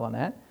little while on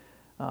that.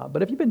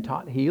 But if you've been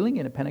taught healing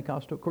in a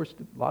Pentecostal, of course,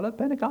 a lot of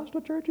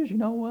Pentecostal churches,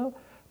 well,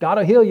 God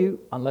will heal you,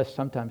 unless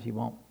sometimes He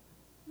won't.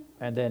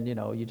 And then,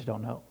 you just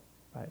don't know,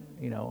 right?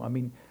 I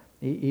mean,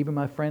 even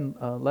my friend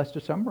Lester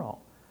Sumrall,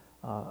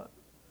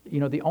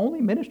 the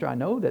only minister I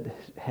know that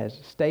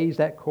stays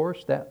that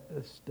course that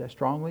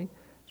strongly,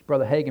 as It's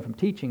Brother Hagin from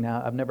teaching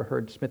now. I've never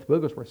heard Smith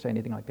Wigglesworth say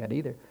anything like that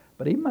either.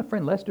 But even my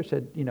friend Lester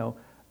said,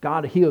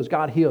 God heals.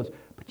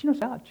 But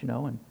it's out,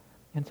 and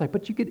it's like,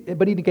 but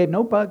he gave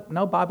no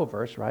Bible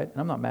verse, right?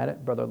 And I'm not mad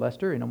at Brother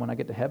Lester. When I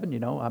get to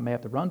heaven, I may have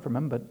to run from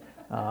him,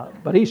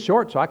 but he's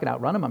short, so I can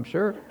outrun him, I'm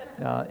sure.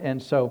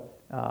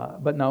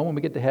 But no, when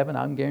we get to heaven,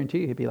 I can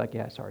guarantee you he'd be like,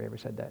 yeah, sorry I ever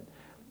said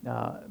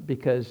that.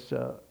 Because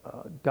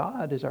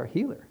God is our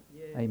healer.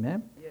 Yes.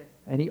 Amen? Yes.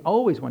 And he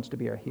always wants to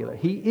be our healer.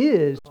 He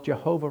is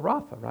Jehovah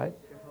Rapha, right?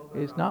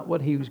 It's not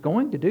what he was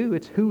going to do,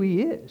 it's who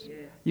he is. Yes.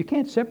 You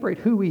can't separate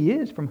who he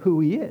is from who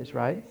he is,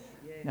 right?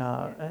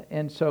 Yes.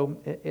 And so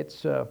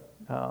it's, I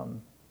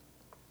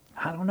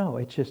don't know,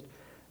 it's just,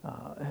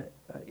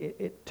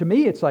 to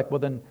me it's like,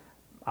 well then,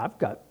 I've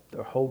got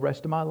the whole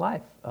rest of my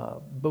life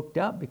booked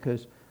up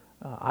because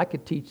I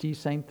could teach these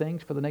same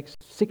things for the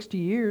next 60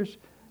 years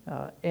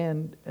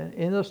and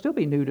it'll still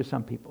be new to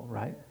some people,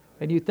 right?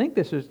 And you think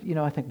this is,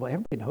 I think, well,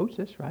 everybody knows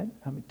this, right?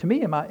 I mean, to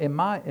me, in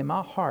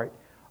my heart,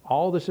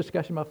 all this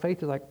discussion about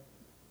faith is like,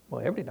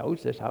 well, everybody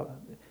knows this.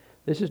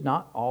 This is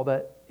not all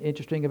that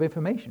interesting of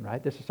information,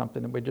 right? This is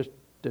something that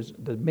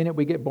the minute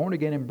we get born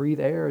again and breathe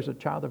air as a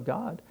child of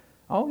God,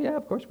 oh yeah,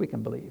 of course we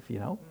can believe,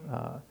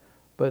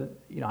 But,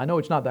 I know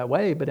it's not that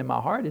way, but in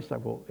my heart, it's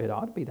like, well, it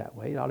ought to be that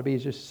way. It ought to be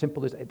as just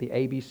simple as the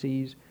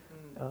ABCs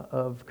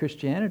of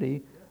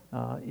Christianity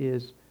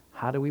is,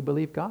 how do we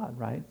believe God,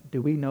 right?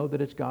 Do we know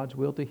that it's God's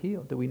will to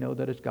heal? Do we know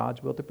that it's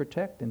God's will to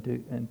protect and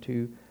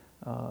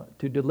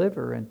to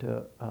deliver and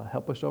to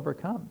help us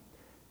overcome?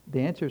 The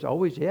answer is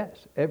always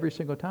yes, every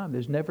single time.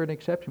 There's never an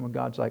exception when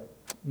God's like,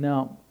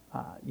 no,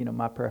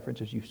 my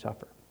preference is you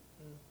suffer.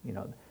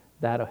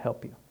 That'll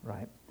help you,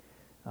 right?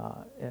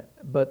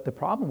 But the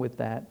problem with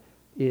that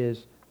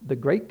is the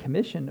Great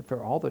Commission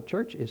for all the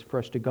church is for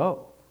us to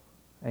go.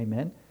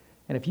 Amen?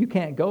 And if you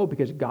can't go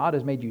because God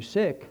has made you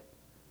sick,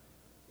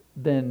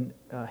 then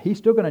he's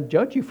still going to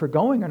judge you for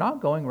going or not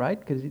going, right?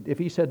 Because if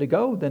he said to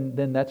go,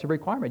 then that's a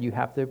requirement. You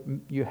have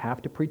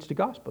to preach the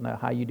gospel. Now,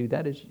 how you do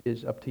that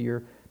is up to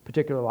your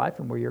particular life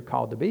and where you're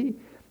called to be.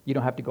 You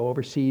don't have to go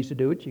overseas to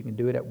do it. You can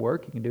do it at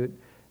work. You can do it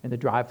in the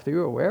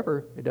drive-through or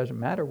wherever. It doesn't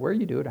matter where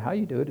you do it or how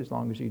you do it, as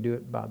long as you do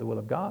it by the will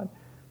of God.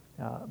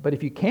 But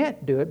if you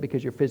can't do it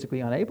because you're physically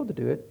unable to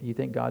do it, you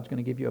think God's going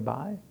to give you a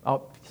bye?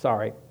 Oh,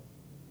 sorry.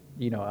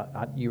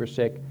 You were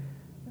sick.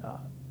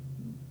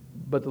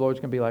 But the Lord's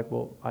going to be like,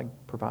 well, I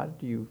provided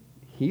you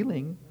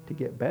healing to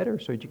get better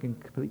so that you can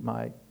complete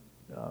my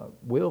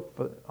will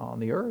on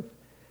the earth.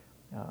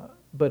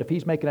 But if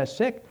he's making us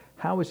sick,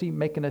 how is he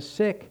making us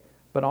sick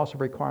but also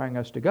requiring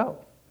us to go?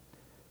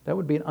 That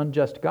would be an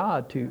unjust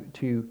God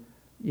to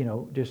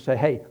just say,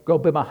 hey, go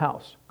build my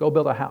house. Go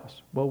build a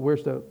house. Well,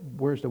 where's the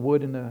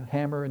wood and the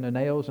hammer and the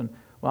nails? And,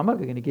 well, I'm not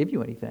going to give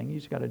you anything. You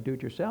just got to do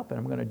it yourself, and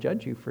I'm going to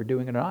judge you for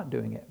doing it or not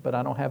doing it. But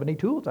I don't have any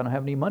tools. I don't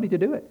have any money to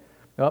do it.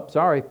 Oh,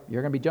 sorry,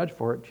 you're going to be judged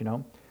for it,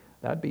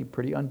 That'd be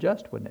pretty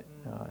unjust, wouldn't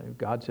it?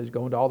 God says,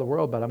 go into all the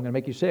world, but I'm going to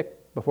make you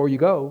sick before you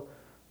go,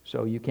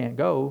 so you can't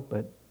go,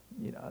 but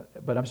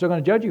I'm still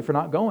going to judge you for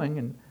not going,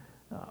 and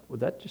well,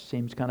 that just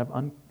seems kind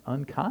of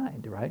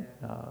unkind, right?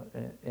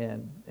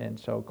 And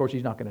so, of course,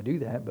 he's not going to do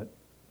that, but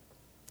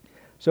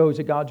so is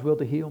it God's will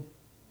to heal?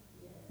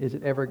 Is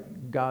it ever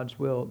God's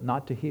will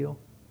not to heal?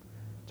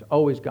 It's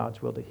always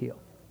God's will to heal.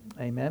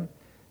 Amen?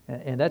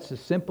 And that's the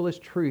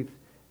simplest truth.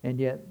 And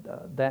yet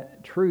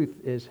that truth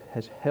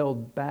has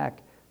held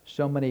back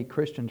so many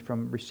Christians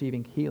from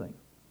receiving healing.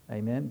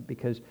 Amen?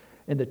 Because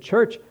in the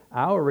church,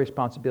 our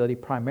responsibility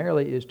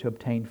primarily is to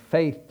obtain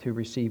faith to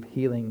receive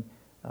healing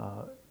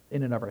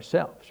in and of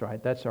ourselves,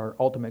 right? That's our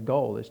ultimate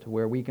goal, is to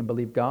where we can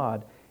believe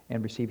God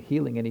and receive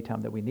healing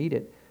anytime that we need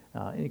it.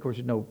 And of course,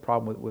 there's no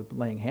problem with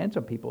laying hands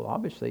on people,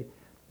 obviously.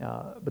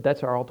 But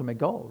that's our ultimate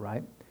goal,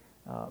 right?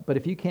 But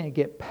if you can't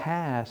get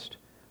past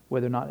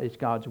whether or not it's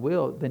God's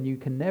will, then you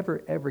can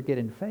never, ever get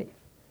in faith.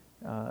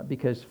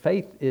 Because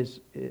faith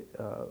is,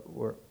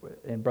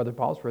 and Brother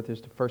Ballsworth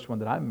is the first one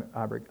that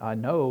I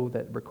know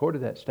that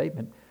recorded that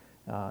statement,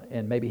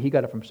 and maybe he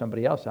got it from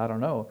somebody else, I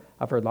don't know.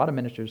 I've heard a lot of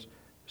ministers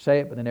say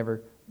it, but they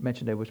never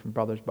mentioned it was from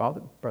Brother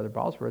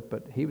Ballsworth,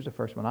 but he was the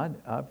first one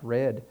I've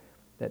read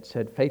that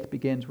said faith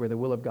begins where the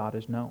will of God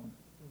is known.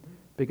 Mm-hmm.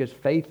 Because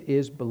faith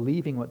is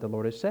believing what the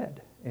Lord has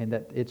said, and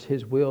that it's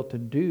his will to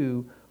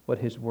do what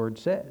his word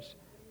says.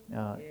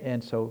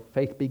 And so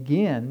faith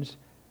begins.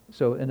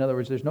 So in other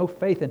words, there's no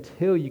faith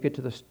until you get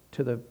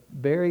to the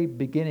very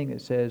beginning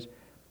that says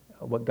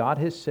what God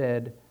has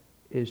said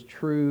is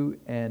true,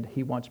 and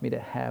he wants me to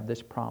have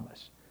this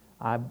promise.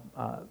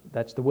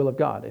 That's the will of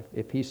God.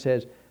 If he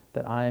says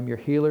that I am your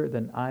healer,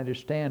 then I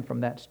understand from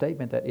that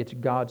statement that it's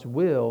God's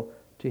will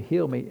to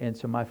heal me, and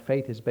so my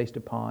faith is based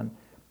upon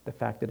the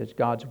fact that it's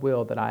God's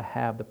will that I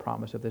have the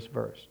promise of this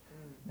verse.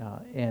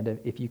 And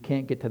if you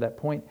can't get to that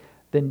point,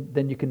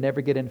 then you can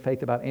never get in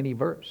faith about any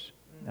verse.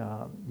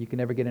 You can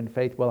never get in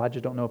faith, well, I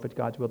just don't know if it's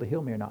God's will to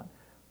heal me or not.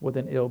 Well,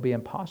 then it'll be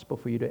impossible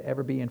for you to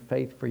ever be in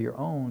faith for your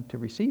own to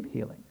receive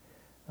healing.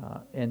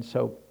 And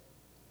so,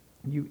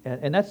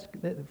 and that's,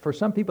 for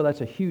some people,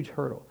 that's a huge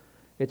hurdle.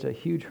 It's a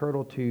huge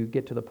hurdle to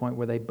get to the point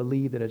where they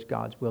believe that it's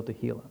God's will to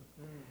heal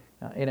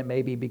them. And it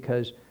may be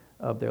because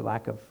of their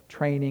lack of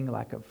training,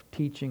 lack of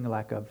teaching,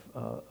 lack of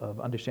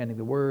understanding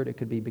the Word. It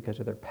could be because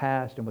of their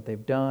past and what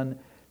they've done.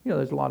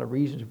 There's a lot of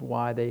reasons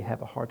why they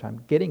have a hard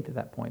time getting to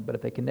that point. But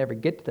if they can never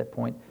get to that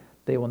point,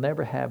 they will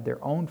never have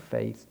their own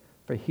faith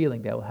for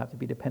healing. They will have to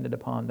be dependent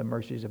upon the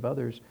mercies of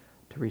others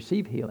to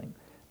receive healing.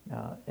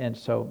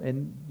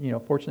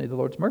 Fortunately, the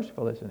Lord's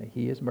merciful, isn't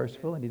He? He is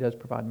merciful, and He does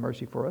provide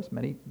mercy for us.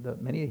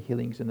 Many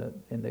healings in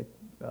the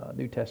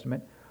New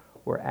Testament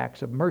were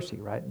acts of mercy,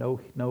 right?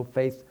 No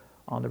faith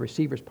on the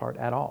receiver's part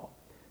at all.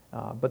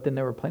 But then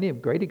there were plenty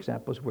of great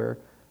examples where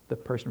the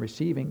person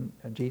receiving,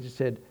 Jesus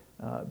said,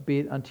 "Be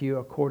it unto you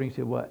according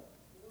to what?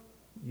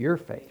 Your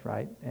faith,"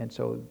 right? And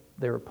so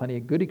there were plenty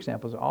of good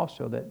examples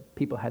also that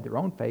people had their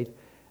own faith,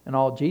 and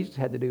all Jesus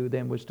had to do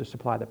then was to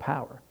supply the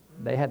power.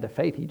 They had the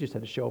faith. He just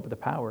had to show up with the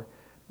power,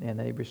 and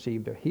they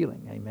received their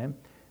healing. Amen.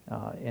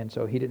 And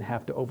so He didn't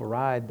have to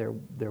override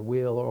their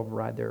will or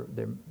override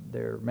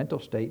their mental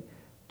state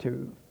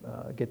to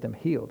get them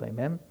healed.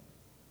 Amen.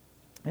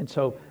 And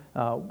so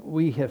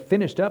we have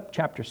finished up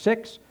chapter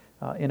 6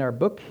 in our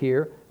book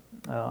here,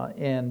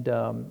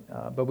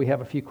 but we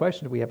have a few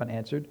questions we haven't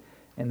answered,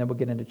 and then we'll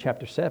get into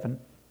chapter 7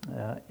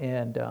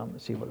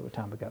 let's see what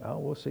time we got. Oh,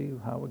 we'll see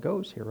how it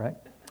goes here, right?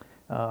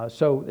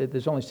 So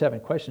there's only 7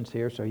 questions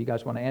here, so you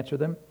guys want to answer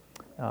them?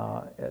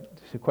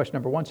 So question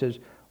number 1 says,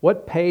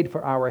 "What paid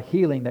for our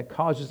healing that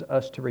causes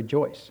us to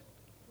rejoice?"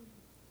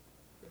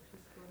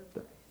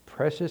 The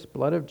precious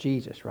blood of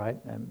Jesus, right?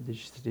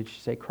 Did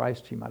she say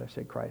Christ? She might have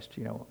said Christ.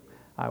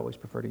 I always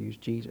prefer to use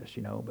Jesus,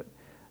 but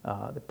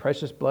the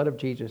precious blood of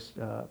Jesus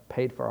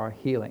paid for our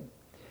healing.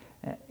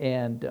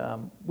 And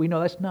we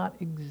know that's not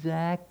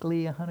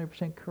exactly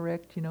 100%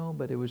 correct,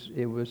 but it was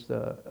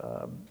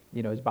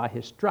it's by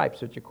His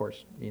stripes, which of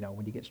course,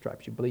 when you get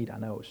stripes, you bleed, I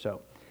know.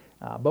 So,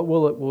 but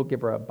we'll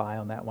give her a bye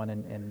on that one,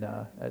 and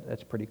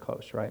that's pretty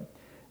close, right?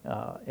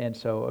 And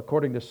so,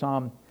 according to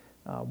Psalm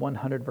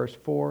 100, verse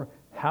 4,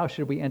 how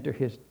should we enter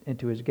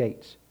into His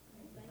gates?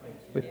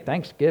 With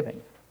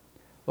thanksgiving.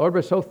 Lord,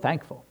 we're so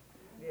thankful.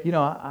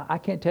 I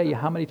can't tell you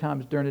how many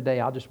times during the day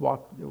I'll just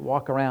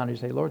walk around and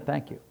say, Lord,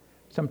 thank you.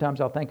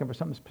 Sometimes I'll thank Him for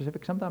something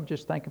specific. Sometimes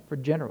just thank Him for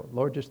general.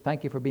 Lord, just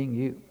thank you for being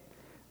you.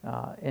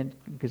 And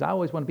because I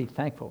always want to be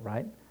thankful,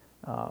 right?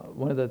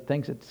 One of the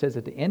things that says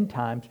at the end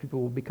times,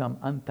 people will become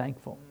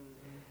unthankful.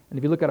 And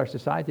if you look at our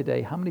society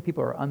today, how many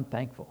people are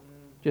unthankful?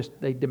 Just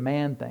they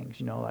demand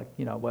things,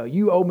 well,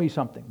 you owe me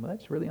something. Well,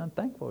 that's really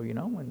unthankful,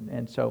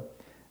 And so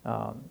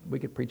we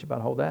could preach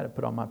about all that and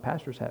put on my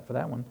pastor's hat for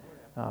that one.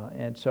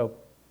 And so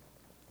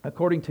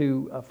according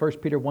to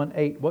 1 Peter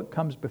 1:8, what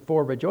comes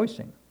before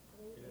rejoicing?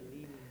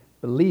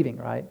 Believing,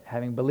 right?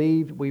 Having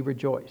believed, we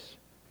rejoice.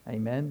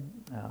 Amen.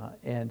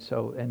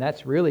 And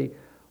that's really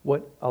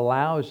what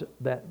allows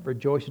that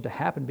rejoicing to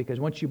happen, because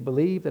once you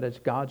believe that it's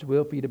God's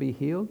will for you to be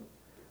healed.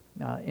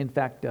 In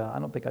fact, I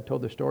don't think I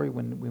told the story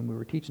when we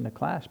were teaching the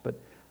class, but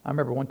I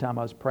remember one time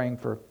I was praying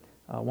for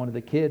one of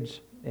the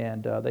kids,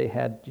 and they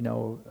had,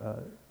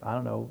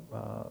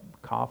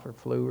 cough or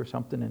flu or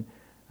something,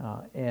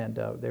 and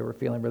they were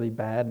feeling really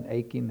bad and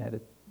aching, had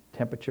a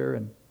temperature,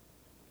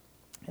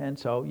 and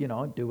so,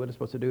 do what I'm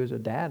supposed to do as a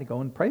dad,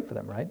 go and pray for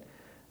them, right?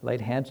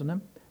 Laid hands on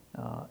them,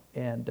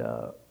 and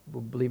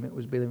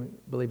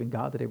believing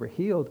God that they were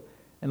healed.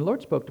 And the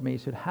Lord spoke to me. He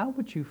said, how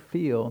would you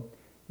feel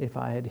if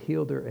I had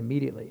healed her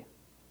immediately,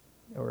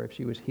 or if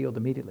she was healed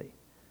immediately?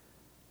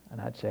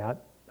 And I'd say,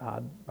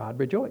 I'd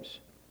rejoice.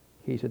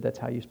 He said, that's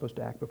how you're supposed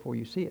to act before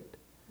you see it.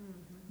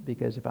 Mm-hmm.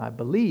 Because if I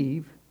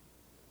believe,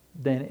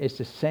 then it's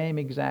the same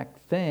exact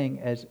thing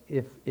as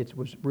if it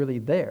was really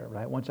there,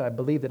 right? Once I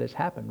believe that it's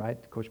happened, right?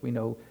 Of course, we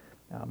know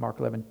Mark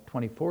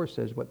 11:24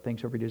 says, what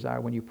things soever you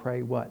desire when you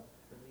pray, what?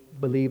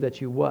 Believe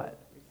that you what?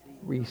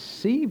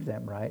 Receive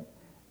them, right?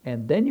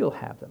 And then you'll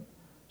have them.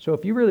 So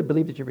if you really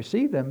believe that you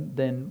receive them,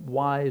 then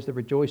why is the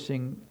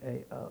rejoicing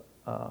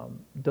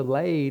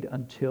delayed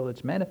until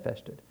it's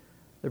manifested?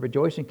 The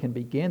rejoicing can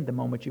begin the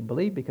moment you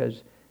believe,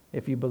 because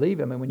if you believe,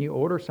 when you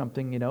order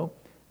something,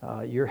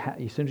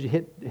 as soon as you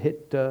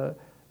hit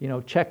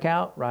check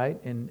out,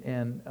 right,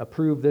 and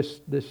approve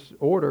this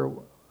order,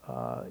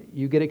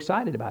 you get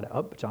excited about it.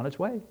 Oh, it's on its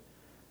way,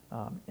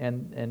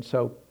 and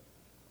so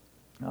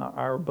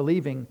our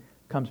believing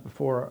comes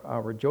before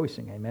our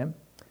rejoicing. Amen.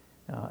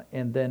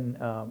 And then,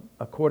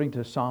 according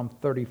to Psalm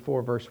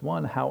 34, verse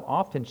 1, how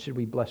often should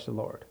we bless the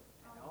Lord?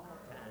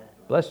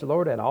 Bless the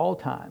Lord at all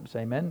times.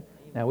 Amen.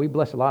 Now we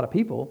bless a lot of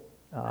people,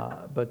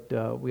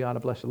 but we ought to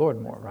bless the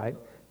Lord more, right?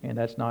 And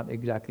that's not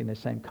exactly in the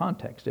same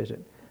context, is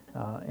it?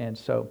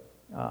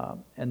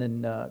 And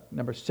then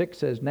number 6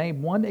 says,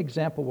 name one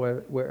example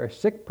where a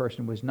sick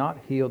person was not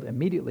healed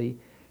immediately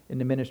in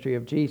the ministry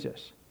of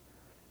Jesus.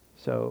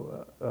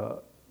 So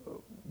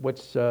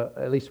what's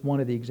at least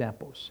one of the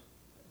examples?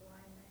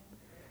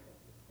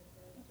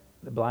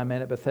 The blind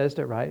man at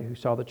Bethesda, right, who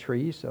saw the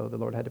trees, so the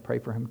Lord had to pray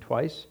for him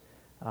twice.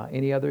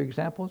 Any other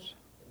examples?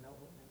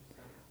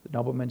 The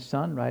nobleman's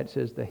son, right,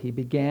 says that he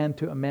began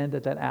to amend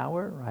at that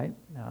hour, right?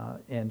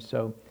 And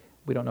so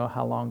We don't know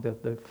how long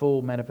the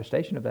full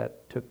manifestation of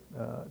that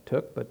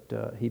took,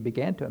 but he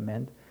began to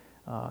amend.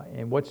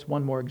 And what's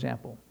one more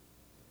example?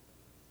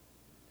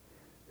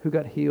 Who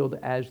got healed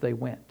as they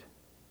went?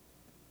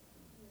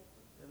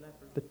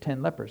 The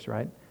 10 lepers,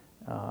 right?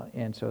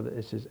 And so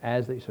this is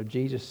so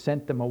Jesus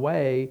sent them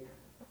away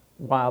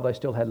while they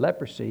still had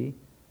leprosy,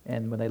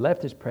 and when they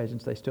left his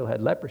presence, they still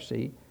had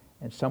leprosy.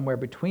 And somewhere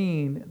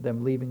between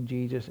them leaving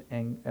Jesus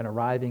and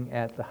arriving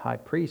at the high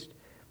priest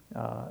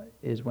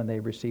is when they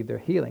received their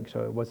healing.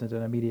 So it wasn't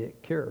an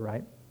immediate cure,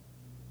 right?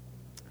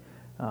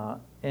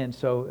 And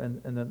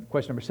then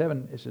question number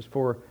 7 is just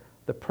for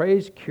the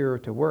praise cure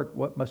to work,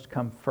 what must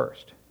come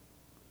first?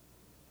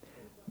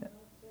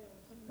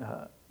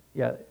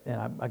 Yeah,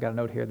 and I got a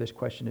note here. This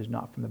question is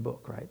not from the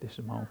book, right? This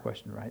is my own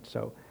question, right?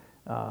 So,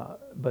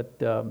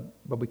 but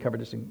we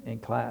covered this in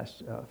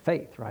class.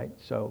 Faith, right?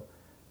 So,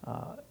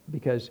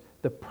 because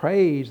the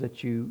praise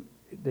that you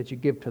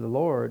give to the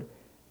Lord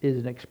is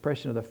an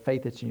expression of the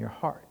faith that's in your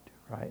heart,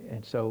 right?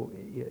 And so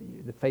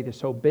the faith is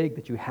so big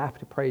that you have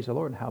to praise the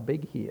Lord and how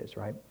big He is,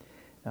 right?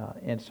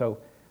 And so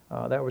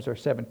that was our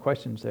 7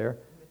 questions there.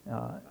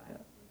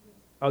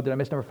 Oh, did I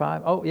miss number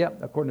 5? Oh, yeah.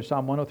 According to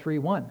Psalm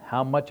 103:1,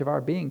 how much of our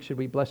being should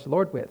we bless the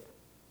Lord with?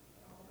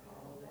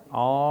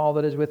 All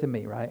that is within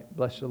me, right?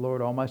 Bless the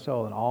Lord, all my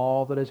soul, and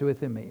all that is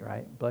within me,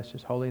 right? Bless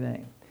His holy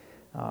name.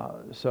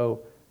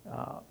 So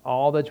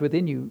all that's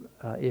within you,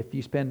 if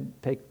you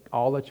take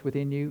all that's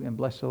within you and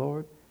bless the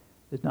Lord,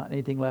 there's not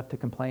anything left to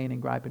complain and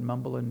gripe and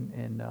mumble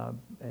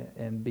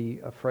and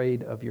be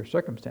afraid of your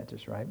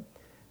circumstances, right?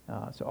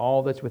 So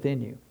all that's within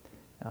you.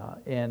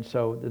 And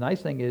so the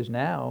nice thing is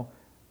now,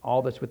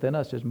 all that's within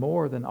us is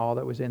more than all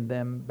that was in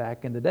them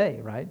back in the day,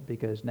 right?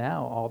 Because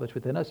now all that's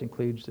within us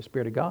includes the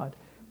Spirit of God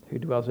who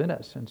dwells in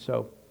us. And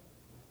so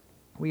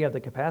we have the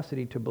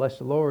capacity to bless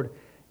the Lord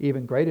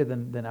even greater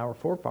than our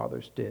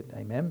forefathers did.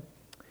 Amen?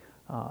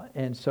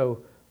 And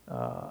so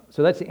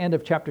that's the end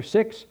of chapter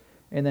 6.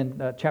 And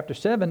then chapter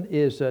 7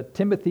 is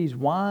Timothy's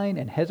wine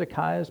and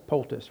Hezekiah's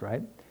poultice,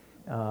 right?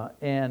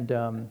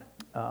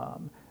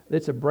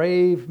 It's a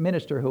brave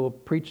minister who will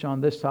preach on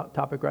this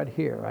topic right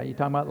here, right? You're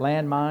talking about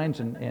landmines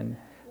and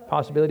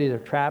possibilities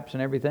of traps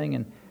and everything.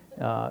 And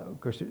of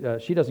course,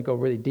 she doesn't go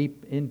really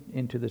deep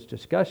into this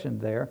discussion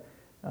there.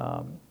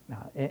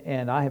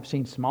 And I have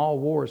seen small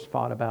wars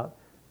fought about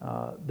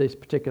these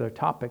particular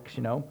topics,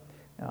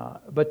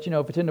 But,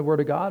 if it's in the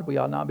Word of God, we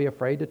ought not be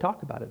afraid to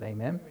talk about it.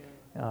 Amen.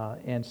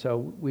 And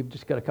so we've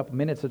just got a couple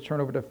minutes to turn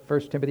over to 1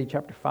 Timothy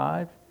chapter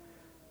 5.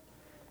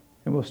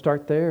 And we'll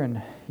start there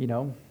and,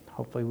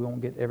 hopefully we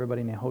won't get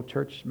everybody in the whole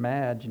church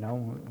mad,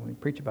 when we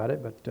preach about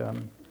it, but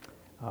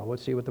we'll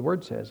see what the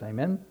Word says.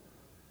 Amen?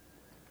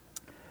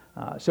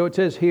 So it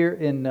says here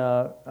in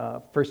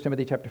 1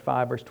 Timothy chapter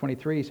 5, verse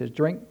 23, it says,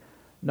 drink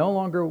no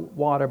longer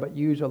water, but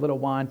use a little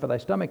wine for thy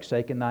stomach's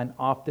sake and thine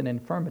often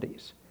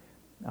infirmities.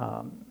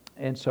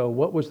 And so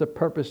what was the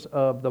purpose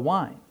of the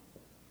wine?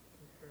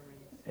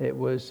 It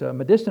was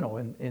medicinal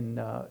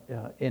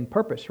in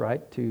purpose,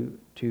 right?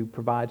 To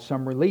provide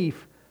some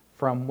relief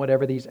from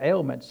whatever these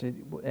ailments,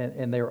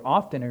 and they were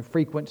often in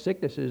frequent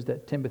sicknesses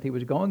that Timothy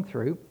was going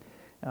through.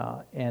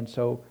 And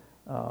so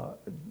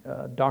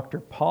Dr.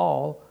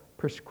 Paul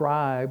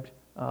prescribed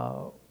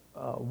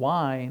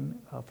wine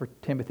for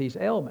Timothy's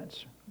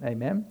ailments.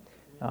 Amen?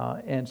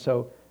 And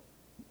so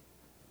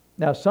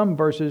now some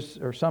verses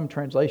or some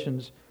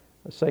translations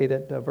say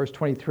that verse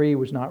 23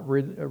 was not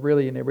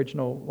really in the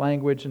original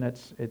language, and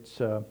it's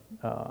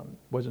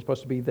wasn't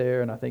supposed to be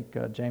there, and I think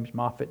James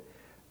Moffat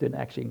didn't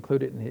actually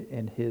include it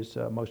in his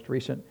most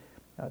recent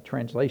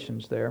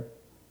translations there.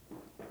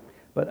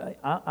 But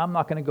I'm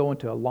not going to go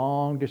into a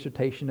long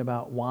dissertation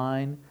about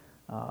wine,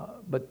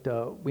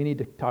 but we need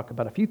to talk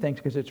about a few things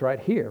because it's right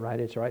here, right?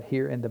 It's right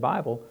here in the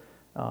Bible.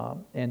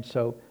 And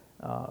so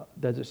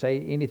does it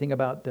say anything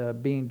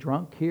about being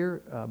drunk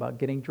here, about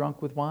getting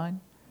drunk with wine?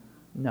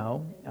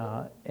 No.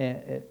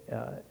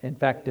 In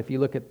fact, if you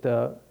look at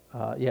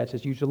it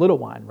says use a little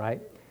wine,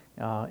 right?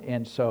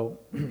 And so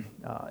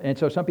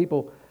some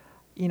people,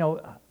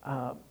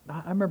 I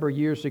remember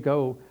years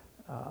ago,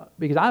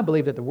 because I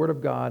believe that the Word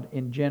of God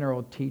in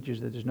general teaches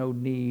that there's no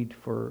need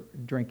for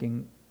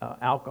drinking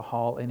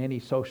alcohol in any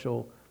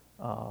social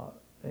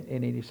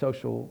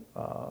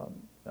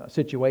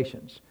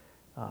situations,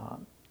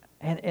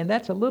 and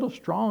that's a little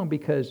strong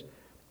because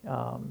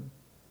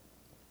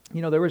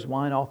there was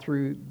wine all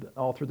through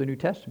the New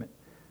Testament,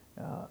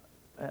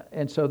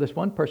 and so this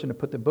one person that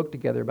put the book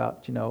together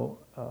about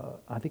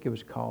I think it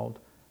was called.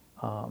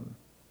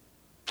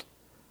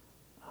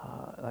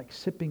 Like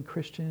Sipping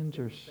Christians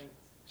or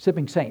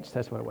Sipping Saints,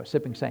 that's what it was,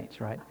 Sipping Saints,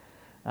 right?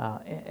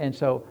 And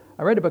so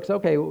I read the book,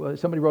 okay,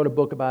 somebody wrote a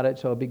book about it,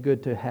 so it'd be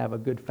good to have a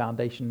good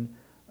foundation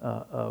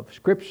of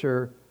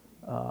Scripture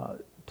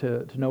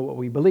to know what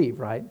we believe,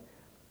 right?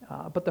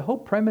 But the whole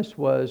premise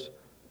was,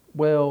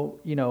 when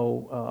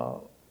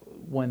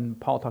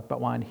Paul talked about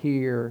wine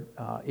here,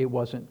 it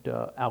wasn't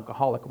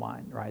alcoholic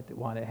wine, right? The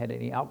wine that had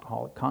any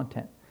alcoholic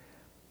content.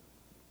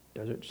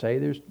 Does it say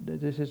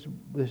this is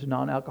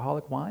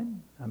non-alcoholic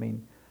wine? I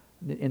mean,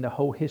 in the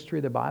whole history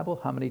of the Bible,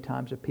 how many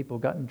times have people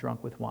gotten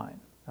drunk with wine?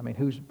 I mean,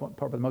 who's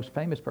probably the most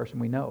famous person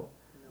we know?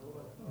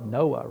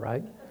 Noah,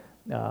 right?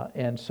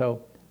 And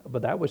so,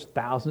 but that was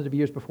thousands of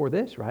years before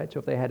this, right? So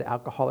if they had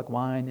alcoholic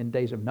wine in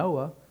days of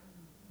Noah,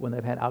 when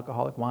they've had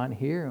alcoholic wine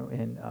here,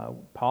 and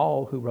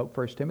Paul, who wrote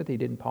 1 Timothy,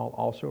 didn't Paul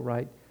also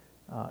write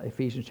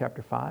Ephesians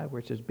chapter 5, where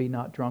it says, be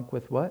not drunk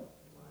with what?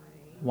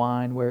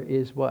 Wine, where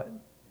is what?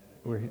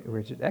 Where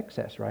is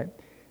excess, right?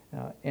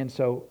 And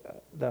so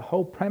the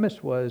whole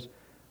premise was,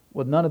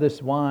 well, none of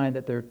this wine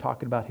that they're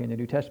talking about here in the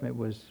New Testament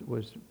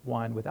was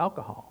wine with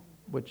alcohol,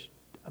 which,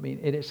 I mean,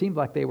 and it seemed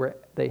like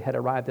they had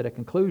arrived at a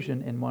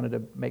conclusion and wanted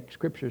to make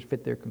scriptures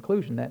fit their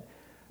conclusion, that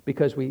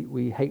because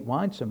we hate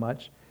wine so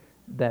much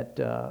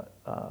that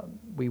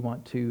we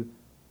want to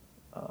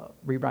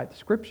rewrite the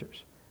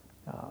scriptures.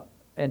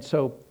 And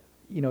so,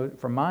 you know,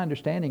 from my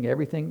understanding,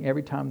 every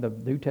time the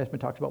New Testament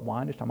talks about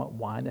wine, it's talking about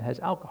wine that has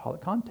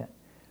alcoholic content.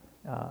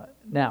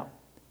 Now,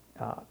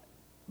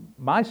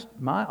 my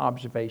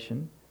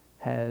observation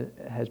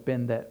has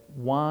been that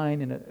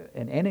wine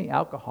and any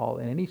alcohol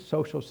in any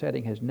social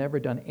setting has never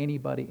done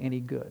anybody any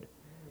good.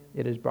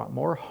 It has brought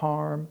more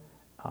harm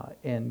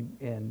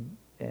and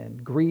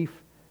grief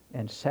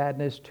and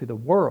sadness to the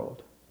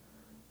world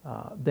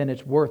than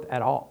it's worth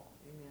at all.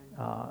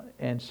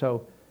 And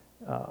so,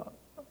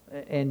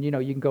 and you know,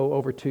 you can go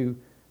over to,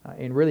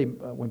 and really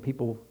when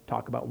people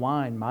talk about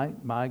wine,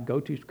 my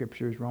go-to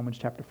scripture is Romans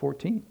chapter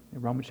 14.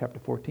 And Romans chapter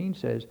 14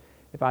 says,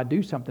 if I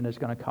do something that's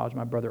going to cause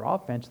my brother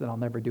offense, then I'll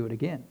never do it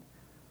again.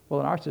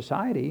 Well, in our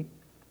society,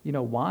 you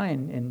know,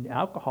 wine and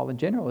alcohol in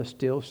general is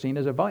still seen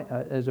as a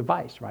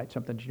vice, right?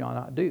 Something that you ought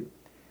not do.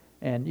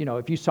 And, you know,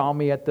 if you saw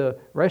me at the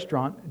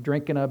restaurant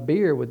drinking a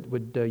beer,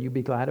 would you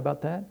be glad about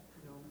that?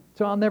 No.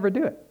 So I'll never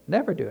do it.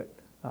 Never do it.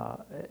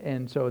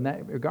 And so in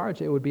that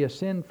regards, it would be a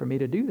sin for me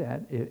to do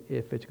that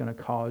if it's going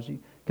to cause you,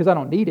 because I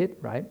don't need it,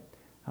 right?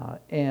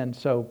 And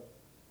so,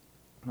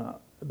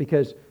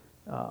 because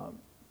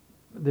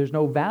there's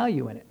no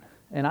value in it.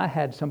 And I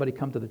had somebody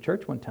come to the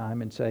church one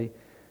time and say,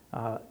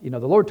 you know,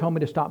 the Lord told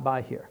me to stop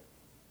by here.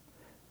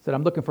 Said,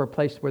 I'm looking for a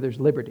place where there's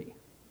liberty.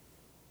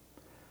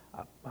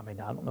 I mean,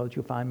 I don't know that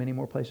you'll find many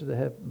more places that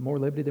have more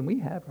liberty than we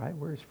have, right?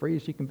 We're as free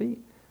as you can be.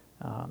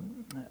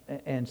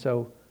 And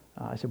so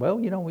I said, well,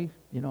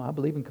 I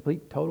believe in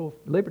complete, total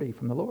liberty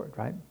from the Lord,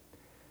 right?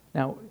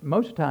 Now,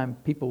 most of the time,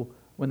 people,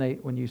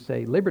 when you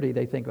say liberty,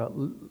 they think about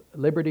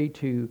liberty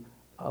to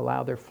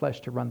allow their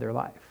flesh to run their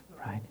life,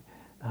 right?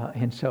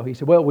 And so he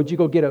said, well, would you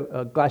go get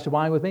a glass of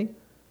wine with me?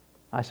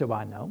 I said,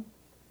 why no?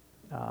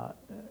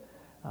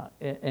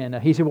 And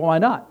he said, well, why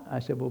not? I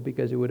said, well,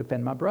 because it would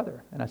offend my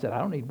brother. And I said, I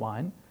don't need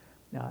wine.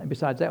 And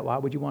besides that, why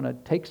would you want to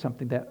take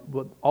something that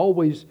will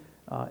always,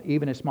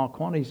 even in small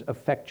quantities,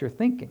 affect your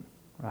thinking,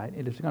 right?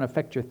 And if it's going to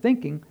affect your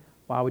thinking,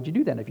 why would you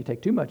do that? And if you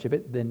take too much of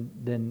it,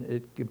 then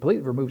it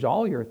completely removes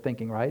all your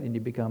thinking, right? And you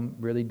become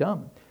really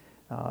dumb.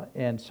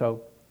 And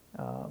so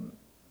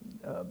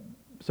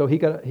he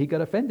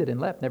got offended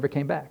and left, never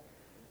came back.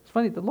 It's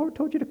funny, the Lord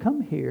told you to come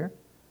here,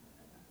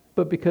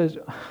 but because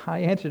I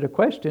answered a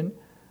question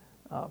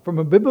from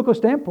a biblical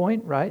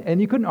standpoint, right?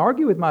 And you couldn't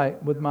argue with my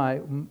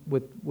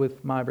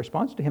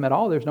response to him at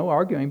all. There's no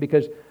arguing,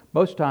 because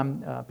most of the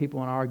time people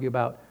want to argue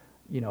about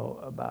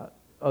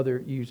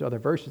use other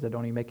verses that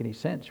don't even make any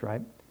sense,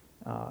 right?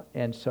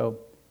 And so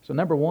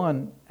number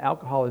one,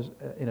 alcohol is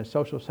in a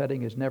social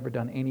setting has never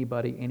done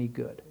anybody any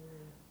good.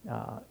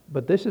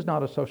 But this is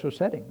not a social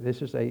setting.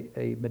 This is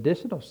a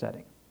medicinal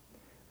setting.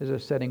 This is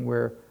a setting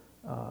where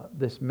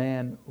this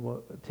man,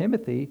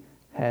 Timothy,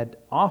 had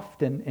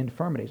often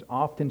infirmities,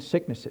 often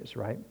sicknesses,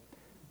 right?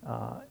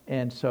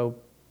 And so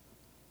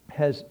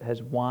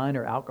has wine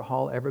or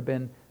alcohol ever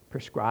been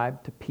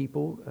prescribed to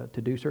people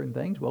to do certain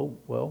things?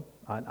 Well,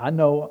 I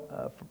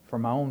know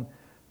from my own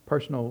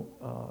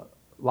personal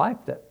life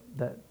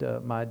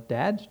that my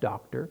dad's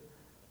doctor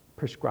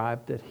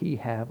prescribed that he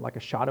have like a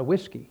shot of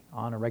whiskey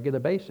on a regular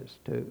basis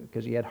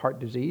because he had heart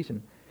disease,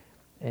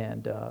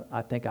 and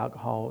I think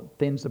alcohol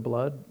thins the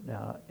blood,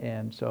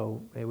 and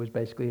so it was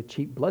basically a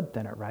cheap blood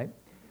thinner, right?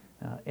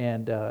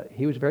 And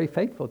he was very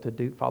faithful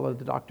to follow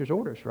the doctor's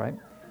orders, right?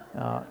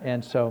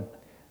 And so,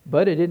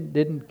 but it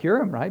didn't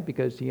cure him, right?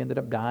 Because he ended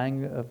up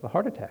dying of a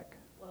heart attack.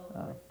 Well,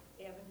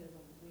 with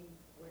Adventism,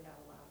 we're not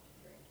allowed to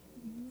drink.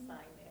 You can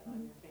sign that on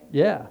your family.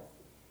 Yeah.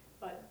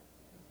 But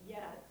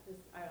yeah,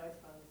 I always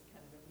found this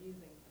kind of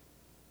amusing.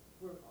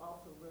 We're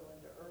also real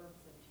into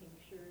herbs and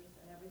tinctures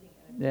and everything.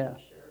 And a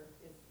tincture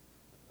is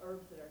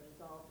herbs that are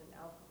dissolved in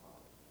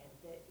alcohol, and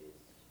that is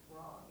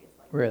strong. It's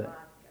like really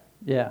vodka.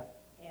 Yeah.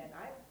 And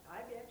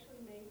I've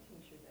actually made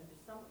tinctures, and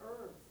some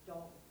herbs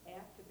don't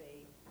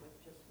activate with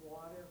just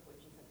water,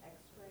 which is an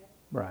extract.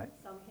 Right.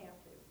 Some have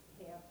to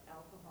have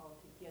alcohol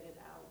to get it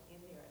out in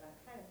there, and I'm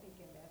kind of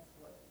thinking that's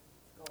what's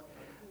going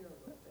on here a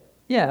little bit.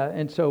 Yeah,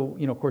 and so,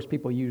 of course,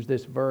 people use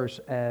this verse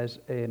as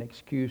an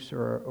excuse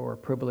or a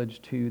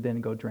privilege to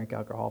then go drink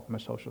alcohol from a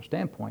social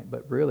standpoint.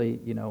 But really,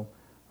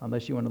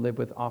 unless you want to live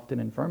with often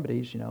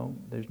infirmities,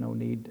 there's no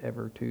need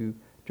ever to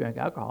drink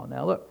alcohol.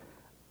 Now, look,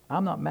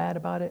 I'm not mad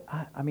about it.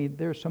 I mean,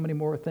 there's so many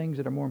more things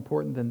that are more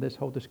important than this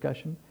whole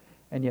discussion.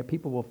 And yet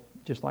people will,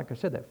 just like I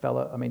said, that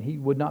fella, I mean, he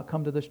would not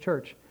come to this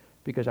church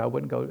because I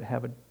wouldn't go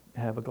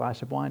have a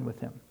glass of wine with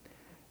him.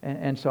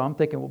 And so I'm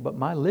thinking, well, but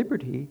my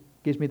liberty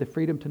gives me the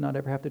freedom to not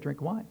ever have to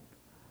drink wine.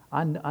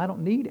 I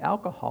don't need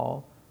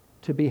alcohol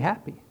to be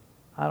happy.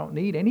 I don't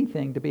need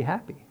anything to be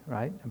happy,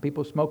 right? And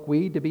people smoke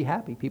weed to be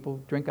happy. People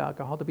drink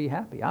alcohol to be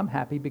happy. I'm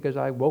happy because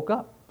I woke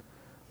up.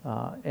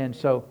 And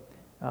so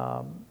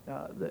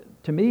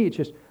to me, it's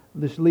just,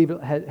 this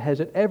has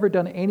it ever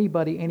done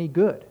anybody any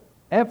good?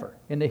 Ever.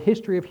 In the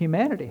history of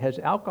humanity, has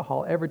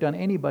alcohol ever done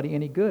anybody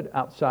any good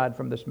outside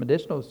from this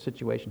medicinal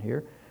situation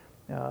here?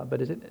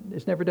 But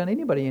it's never done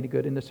anybody any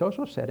good in the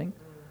social setting.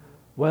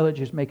 Well, it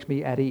just makes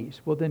me at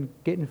ease. Well, then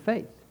get in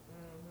faith.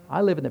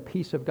 I live in the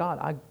peace of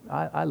God.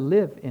 I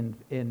live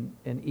in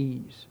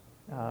ease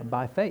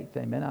by faith.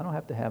 Amen. I don't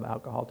have to have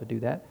alcohol to do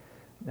that.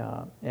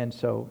 And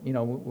so,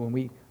 when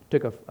we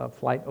took a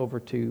flight over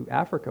to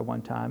Africa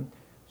one time,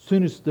 as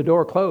soon as the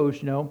door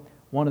closed,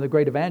 one of the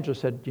great evangelists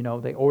said,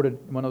 they ordered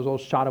one of those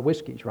old shot of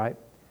whiskeys, right?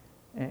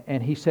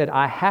 And he said,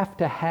 I have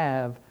to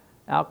have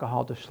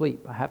alcohol to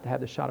sleep. I have to have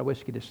the shot of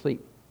whiskey to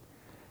sleep.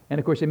 And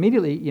of course,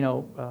 immediately,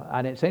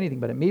 I didn't say anything,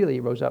 but immediately he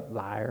rose up,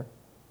 liar.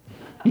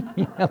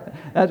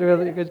 That's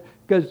really,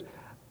 because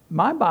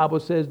my Bible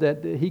says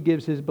that he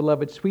gives his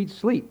beloved sweet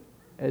sleep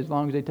as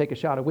long as they take a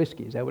shot of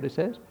whiskey. Is that what it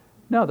says?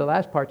 No, the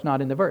last part's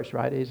not in the verse,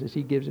 right? It says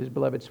he gives his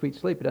beloved sweet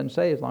sleep. It doesn't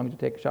say as long as you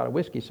take a shot of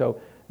whiskey. So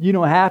you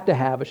don't have to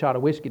have a shot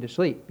of whiskey to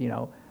sleep.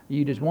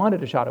 You just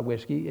wanted a shot of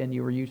whiskey and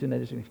you were using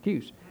it as an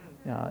excuse.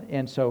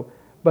 And so,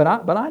 but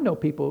I know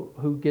people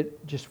who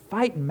get just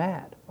fighting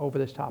mad over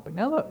this topic.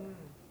 Now look,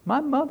 my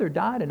mother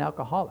died an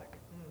alcoholic.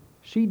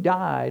 She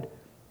died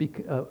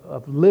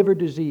of liver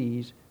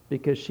disease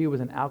because she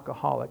was an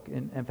alcoholic.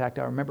 In fact,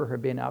 I remember her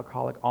being an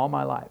alcoholic all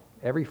my life.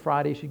 Every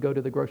Friday she'd go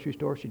to the grocery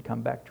store, she'd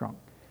come back drunk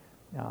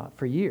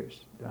for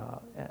years,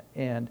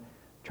 and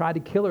tried to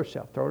kill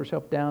herself, throw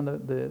herself down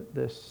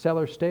the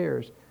cellar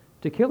stairs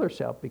to kill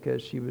herself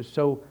because she was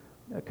so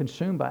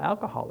consumed by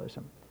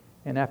alcoholism.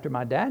 And after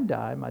my dad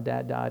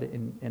died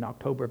in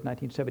October of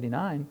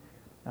 1979,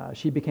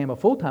 she became a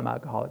full-time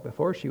alcoholic.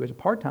 Before, she was a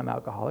part-time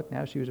alcoholic.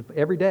 Now she was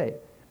every day.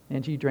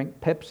 And she drank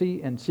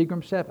Pepsi and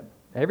Seagram 7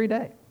 every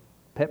day.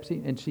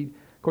 Pepsi, and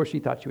of course, she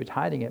thought she was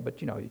hiding it,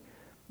 but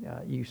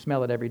you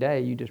smell it every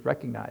day, you just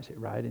recognize it,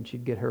 right? And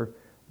she'd get her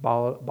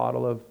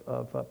bottle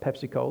of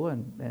Pepsi Cola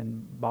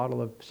and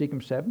bottle of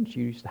Seagram 7. She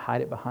used to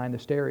hide it behind the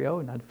stereo,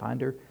 and I'd find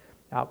her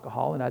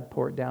alcohol, and I'd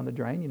pour it down the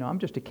drain. I'm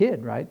just a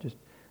kid, right?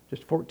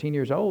 Just 14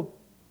 years old,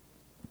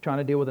 trying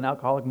to deal with an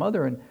alcoholic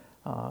mother,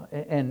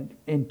 and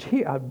in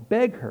tears, I'd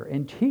beg her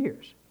in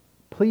tears,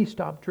 please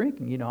stop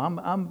drinking.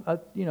 I'm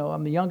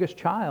the youngest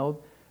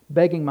child,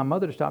 begging my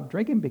mother to stop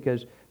drinking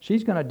because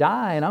she's going to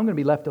die and I'm going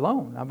to be left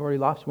alone. I've already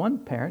lost one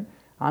parent.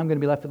 I'm going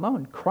to be left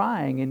alone,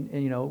 crying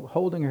and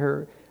holding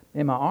her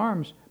in my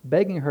arms,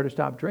 begging her to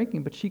stop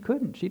drinking, but she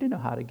couldn't. She didn't know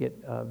how to get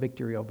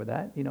victory over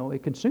that.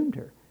 It consumed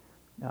her,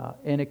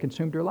 and it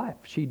consumed her life.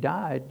 She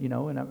died,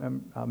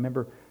 and I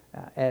remember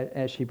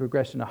as she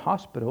progressed in the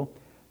hospital,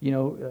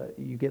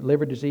 you get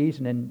liver disease,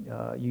 and then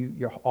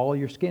all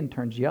your skin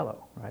turns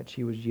yellow, right?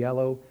 She was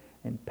yellow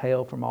and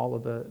pale from all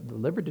of the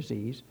liver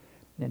disease,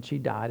 and she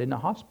died in the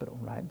hospital,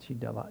 right? She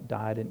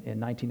died in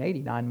 1980,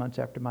 9 months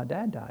after my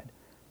dad died.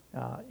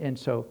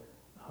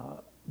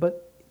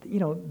 But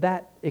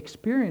that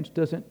experience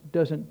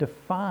doesn't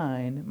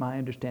define my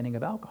understanding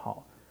of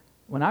alcohol.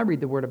 When I read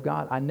the Word of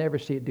God, I never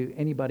see it do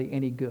anybody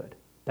any good.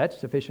 That's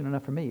sufficient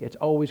enough for me. It's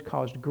always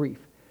caused grief.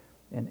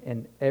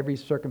 In every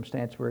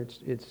circumstance where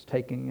it's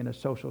taken in a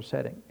social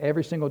setting,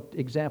 every single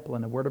example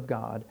in the Word of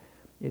God,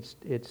 it's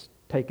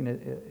taken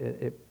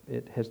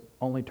it has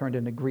only turned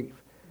into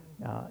grief,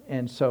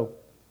 and so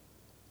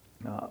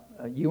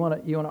you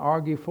want to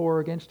argue for or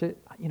against it?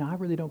 I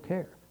really don't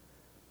care.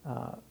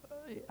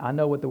 I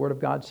know what the Word of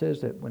God says,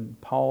 that when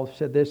Paul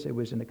said this, it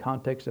was in the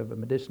context of a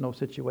medicinal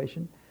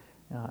situation,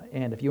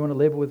 and if you want to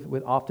live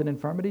with often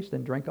infirmities,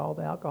 then drink all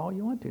the alcohol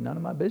you want to. None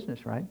of my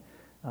business, right?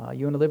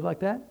 You want to live like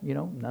that?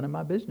 None of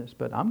my business.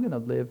 But I'm going to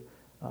live,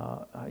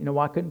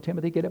 why couldn't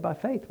Timothy get it by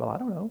faith? Well, I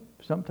don't know.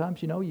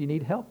 Sometimes, you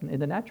need help in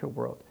the natural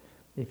world.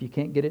 If you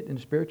can't get it in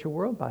the spiritual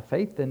world by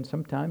faith, then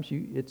sometimes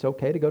it's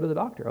okay to go to the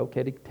doctor,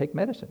 okay to take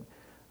medicine.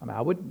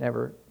 I would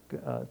never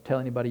tell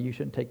anybody you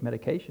shouldn't take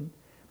medication.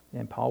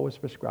 And Paul was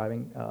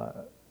prescribing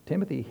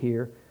Timothy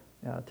here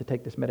to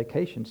take this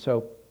medication.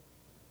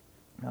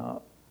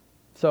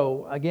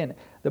 So again,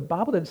 the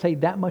Bible doesn't say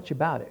that much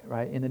about it,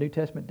 right? In the New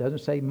Testament, it doesn't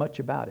say much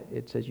about it.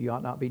 It says you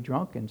ought not be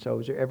drunk. And so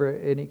is there ever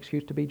any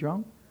excuse to be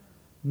drunk?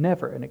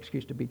 Never an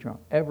excuse to be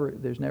drunk.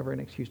 There's never an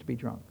excuse to be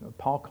drunk.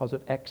 Paul calls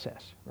it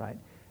excess, right?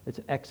 It's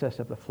an excess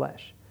of the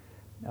flesh.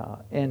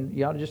 And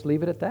you ought to just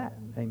leave it at that.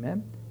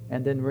 Amen?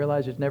 And then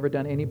realize it's never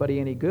done anybody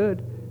any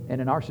good. And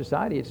in our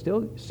society, it's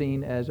still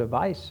seen as a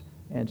vice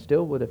and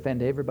still would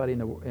offend everybody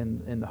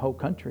in the whole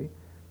country.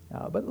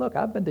 But look,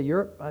 I've been to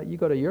Europe. You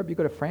go to Europe, you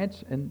go to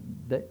France, and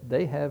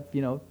they have,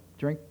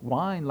 drink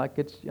wine like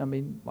it's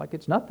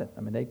nothing.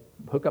 I mean, they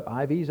hook up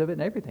IVs of it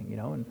and everything,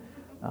 And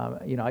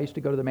I used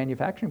to go to the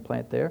manufacturing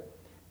plant there.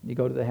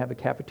 They have a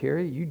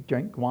cafeteria. You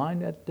drink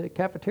wine at the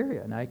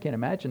cafeteria. Now I can't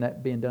imagine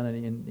that being done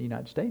in the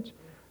United States,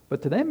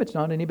 but to them it's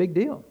not any big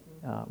deal.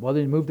 Well,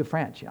 then move to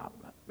France.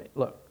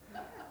 Look,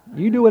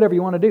 you do whatever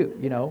you want to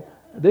do.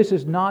 This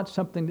is not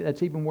something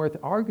that's even worth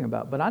arguing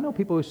about. But I know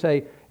people who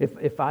say,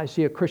 if I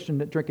see a Christian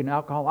drinking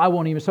alcohol, I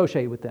won't even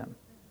associate with them.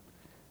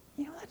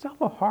 That's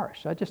awful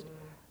harsh. That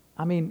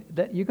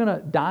you're going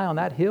to die on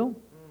that hill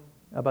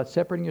about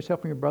separating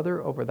yourself from your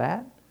brother over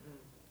that.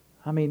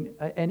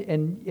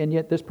 And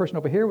yet this person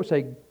over here would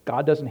say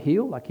God doesn't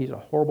heal, like he's a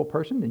horrible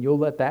person, and you'll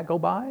let that go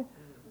by,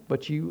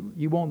 but you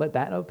won't let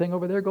that other thing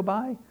over there go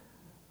by.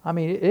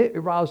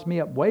 It riles me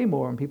up way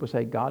more when people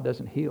say God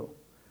doesn't heal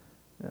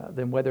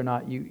than whether or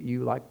not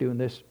you like doing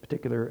this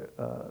particular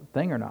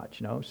thing or not.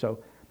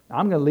 So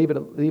I'm going to leave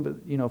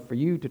it, for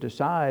you to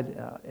decide.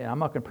 And I'm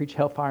not going to preach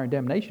hellfire and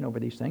damnation over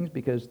these things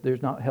because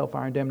there's not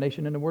hellfire and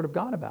damnation in the Word of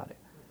God about it.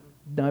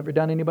 Never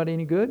done anybody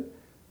any good.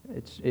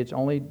 It's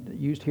only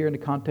used here in the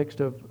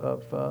context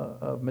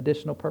of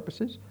medicinal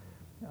purposes.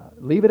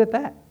 Leave it at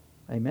that.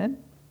 Amen.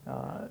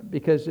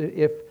 Because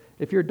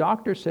if your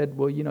doctor said,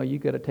 well, you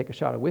got to take a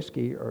shot of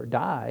whiskey or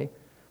die,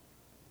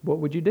 what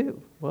would you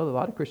do? Well, a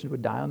lot of Christians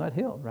would die on that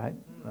hill, right?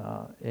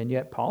 And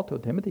yet Paul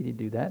told Timothy to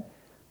do that.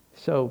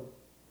 So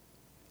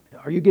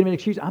are you giving an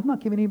excuse? I'm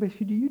not giving anybody an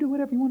excuse. You do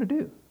whatever you want to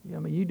do.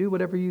 You do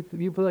whatever you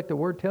feel like the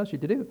Word tells you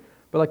to do.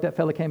 But like that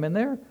fella came in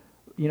there,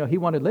 he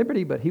wanted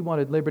liberty, but he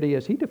wanted liberty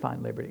as he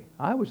defined liberty.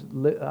 I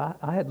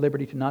had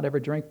liberty to not ever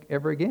drink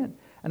ever again.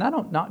 And I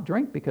don't not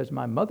drink because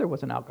my mother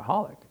was an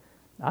alcoholic.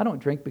 I don't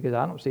drink because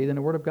I don't see it in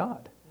the Word of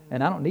God.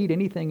 And I don't need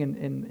anything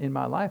in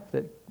my life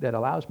that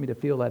allows me to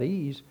feel at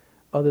ease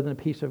other than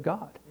the peace of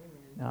God.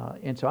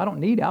 And so I don't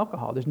need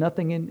alcohol. There's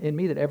nothing in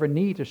me that ever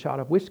needs a shot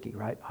of whiskey,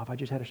 right? If I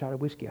just had a shot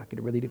of whiskey, I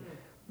could really do.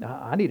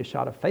 I need a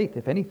shot of faith,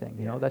 if anything.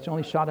 That's the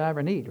only shot I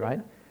ever need,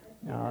 right?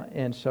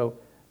 So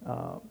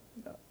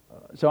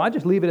I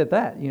just leave it at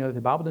that.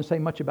 The Bible doesn't say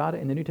much about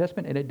it in the New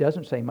Testament, and it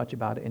doesn't say much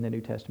about it in the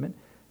New Testament,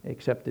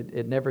 except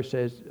it never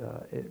says,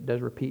 it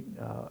does repeat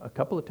a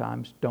couple of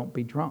times, don't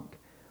be drunk.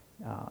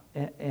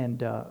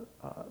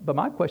 But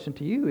my question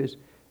to you is,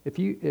 if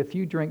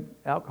you drink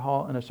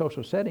alcohol in a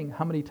social setting,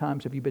 how many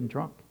times have you been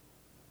drunk?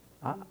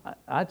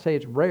 I'd say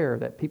it's rare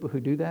that people who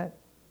do that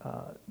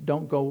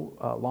don't go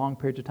long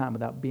periods of time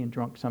without being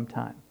drunk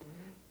sometime.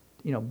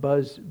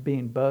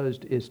 Being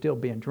buzzed is still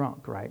being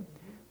drunk, right?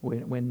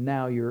 When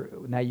now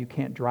you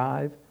can't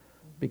drive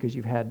because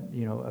you've had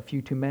a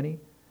few too many.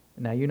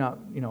 Now you're not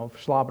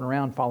slobbing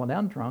around falling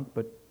down drunk,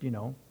 but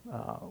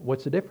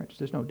what's the difference?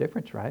 There's no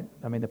difference, right?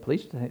 The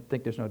police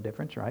think there's no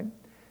difference, right?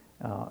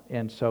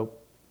 And so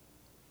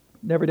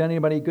never done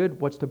anybody good.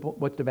 What's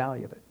the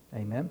value of it?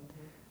 Amen.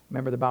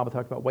 Remember the Bible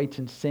talks about weights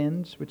and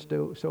sins, which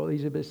so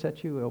easily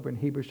beset you over in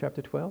Hebrews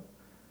chapter 12.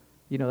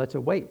 That's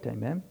a weight.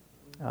 Amen.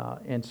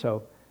 And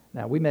so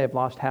now we may have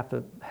lost half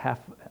of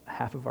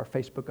our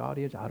Facebook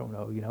audience. I don't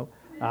know.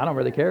 I don't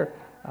really care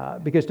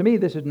because to me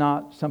this is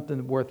not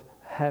something worth.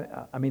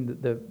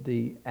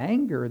 The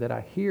anger that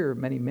I hear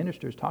many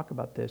ministers talk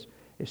about this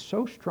is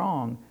so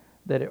strong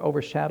that it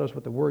overshadows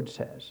what the Word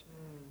says.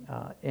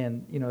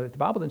 And if the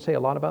Bible didn't say a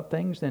lot about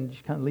things, then you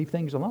kind of leave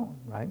things alone,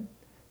 right?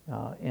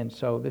 And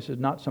so this is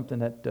not something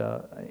that,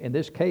 in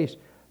this case,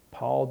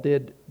 Paul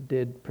did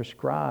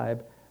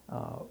prescribe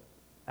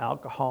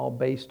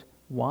alcohol-based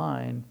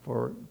wine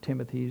for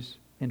Timothy's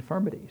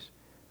infirmities.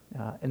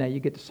 And now you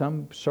get to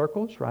some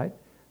circles, right?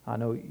 I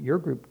know your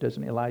group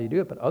doesn't allow you to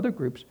do it, but other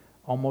groups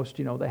almost,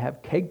 they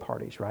have keg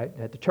parties, right,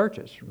 at the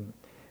churches,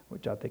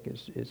 which I think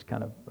is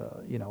kind of,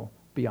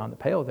 beyond the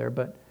pale there.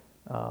 But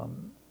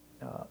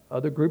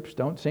other groups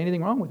don't see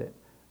anything wrong with it.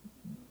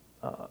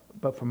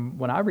 But from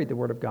when I read the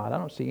Word of God, I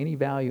don't see any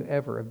value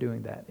ever of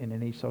doing that in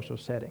any social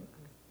setting.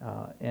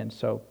 And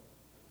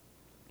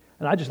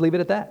I just leave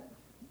it at that.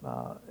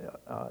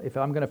 If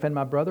I'm going to offend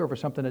my brother over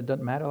something that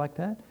doesn't matter like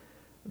that,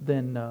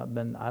 then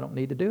I don't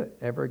need to do it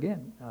ever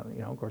again.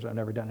 Of course, I've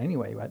never done it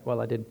anyway. Right?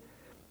 Well, I did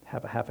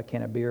have a half a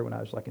can of beer when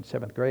I was like in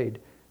 7th grade,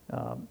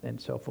 and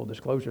so full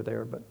disclosure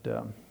there. But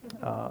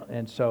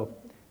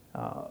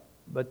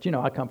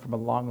I come from a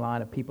long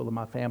line of people in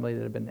my family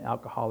that have been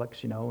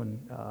alcoholics, and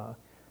a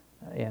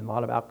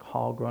lot of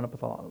alcohol, growing up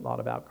with a lot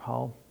of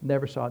alcohol.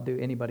 Never saw it do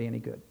anybody any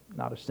good.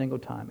 Not a single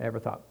time ever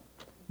thought,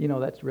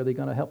 that's really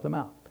going to help them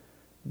out.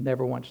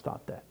 Never once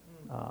thought that,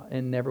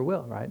 and never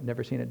will, right?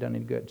 Never seen it done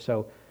any good.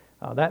 So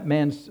that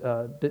man's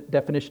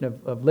definition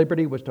of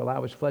liberty was to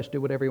allow his flesh to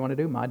do whatever he wanted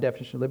to do. My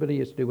definition of liberty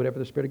is to do whatever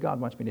the Spirit of God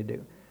wants me to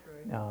do.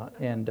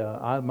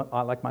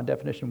 I like my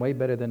definition way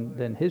better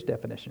than his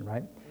definition,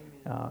 right?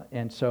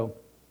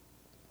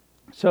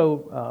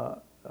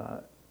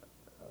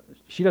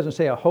 She doesn't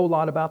say a whole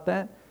lot about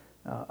that,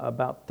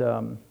 about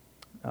the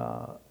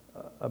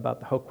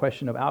whole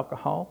question of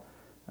alcohol.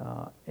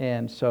 At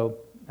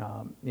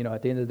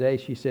the end of the day,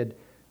 she said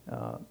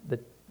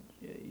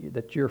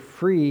that you're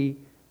free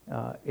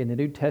in the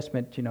New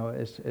Testament,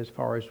 as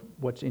far as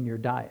what's in your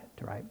diet,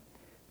 right?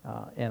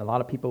 And a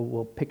lot of people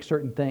will pick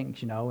certain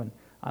things, and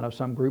I know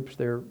some groups,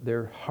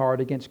 they're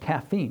hard against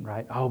caffeine,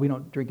 right? Oh, we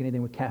don't drink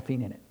anything with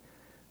caffeine in it.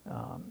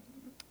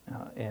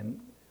 And,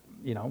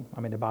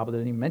 the Bible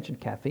doesn't even mention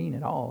caffeine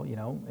at all,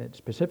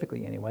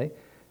 specifically anyway.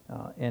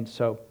 And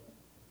so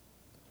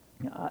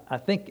I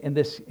think in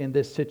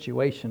this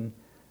situation,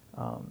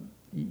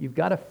 you've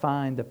got to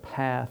find the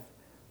path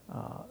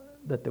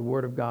that the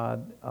Word of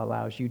God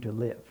allows you to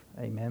live.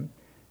 Amen.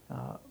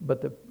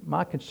 But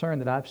my concern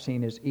that I've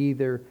seen is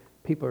either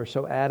people are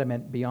so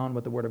adamant beyond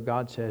what the Word of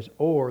God says,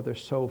 or they're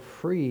so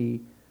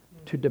free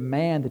to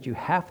demand that you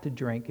have to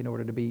drink in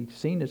order to be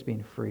seen as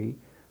being free,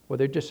 well,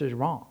 they're just as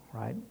wrong,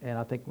 right? And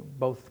I think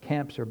both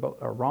camps are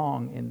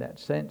wrong in that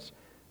sense.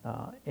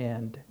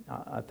 And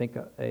I think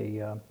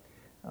a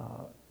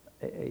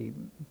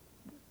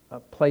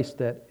place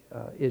that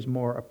is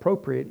more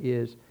appropriate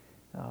is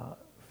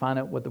find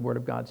out what the Word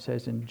of God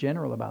says in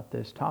general about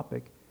this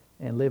topic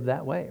and live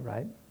that way,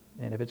 right?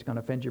 And if it's going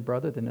to offend your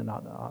brother, then it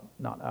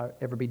not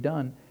ever be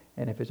done.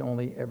 And if it's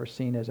only ever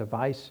seen as a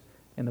vice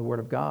in the Word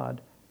of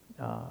God,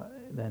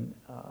 then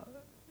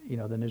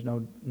there's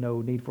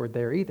no need for it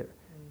there either.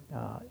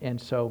 And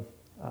so,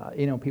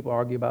 people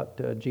argue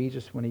about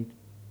Jesus when he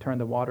turned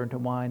the water into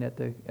wine at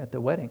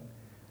the wedding,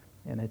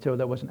 and they told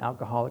that wasn't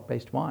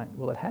alcoholic-based wine.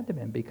 Well, it had to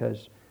be,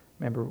 because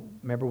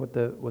remember what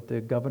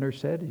the governor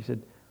said. He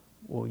said,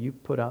 well, you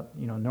put out,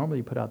 normally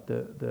you put out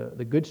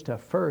the good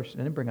stuff first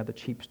and then bring out the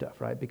cheap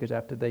stuff, right? Because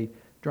after they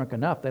drunk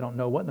enough, they don't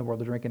know what in the world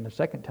they're drinking the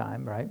second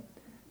time, right?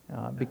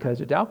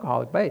 Because it's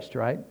alcoholic-based,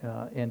 right?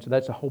 And so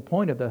that's the whole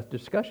point of the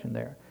discussion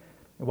there.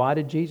 Why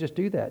did Jesus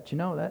do that?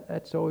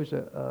 That's always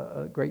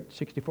a great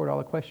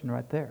 $64 question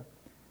right there.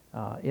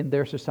 In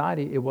their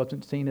society, it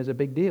wasn't seen as a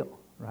big deal,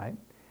 right?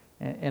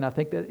 And I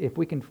think that if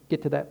we can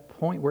get to that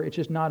point where it's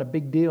just not a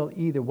big deal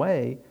either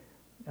way,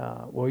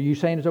 well, are you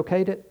saying it's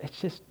okay it's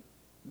just,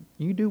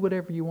 you do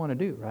whatever you want to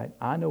do, right?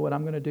 I know what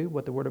I'm going to do,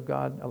 what the Word of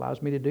God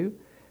allows me to do.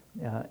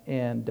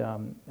 And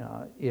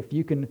if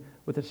you can,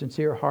 with a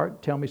sincere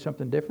heart, tell me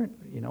something different,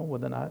 well,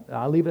 then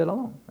I'll leave it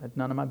alone. That's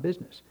none of my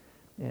business.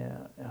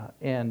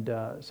 And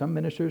some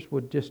ministers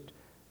would just,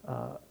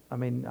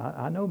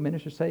 I know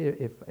ministers say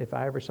if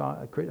I ever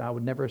saw a Christian, I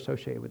would never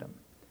associate with them.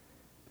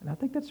 And I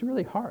think that's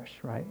really harsh,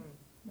 right?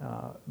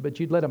 But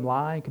you'd let them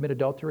lie and commit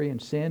adultery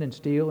and sin and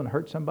steal and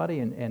hurt somebody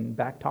and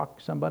backtalk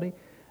somebody.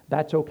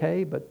 That's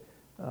okay, but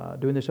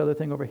doing this other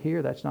thing over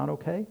here, that's not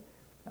okay.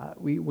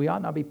 We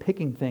ought not be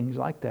picking things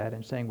like that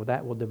and saying, well,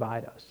 that will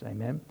divide us.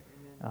 Amen.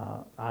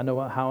 I know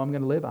how I'm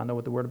going to live. I know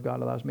what the Word of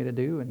God allows me to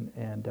do.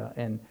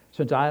 And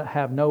since I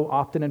have no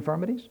often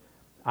infirmities,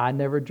 I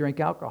never drink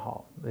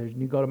alcohol.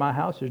 You go to my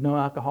house, there's no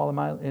alcohol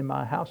in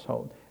my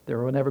household.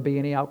 There will never be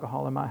any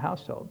alcohol in my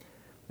household.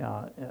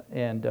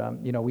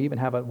 We even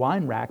have a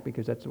wine rack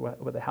because that's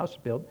what the house is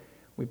built.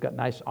 We've got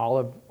nice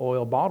olive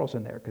oil bottles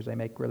in there because they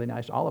make really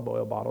nice olive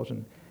oil bottles.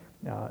 And,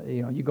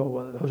 you go,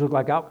 well, those look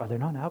like alcohol. They're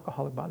not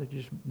alcoholic bottles.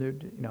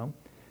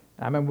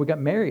 I remember we got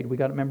married. We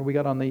got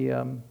on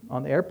the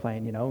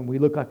airplane, and we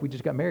looked like we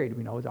just got married. It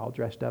was all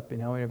dressed up,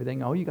 and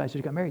everything. Oh, you guys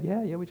just got married?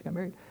 Yeah, we just got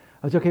married.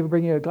 Oh, it's okay if we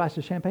bring you a glass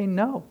of champagne?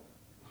 No.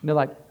 And they're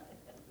like,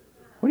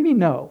 what do you mean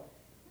no?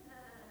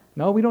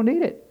 No, we don't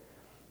need it.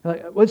 They're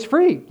like, well, it's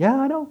free. Yeah,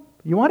 I know.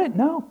 You want it?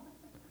 No.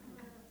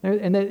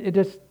 And it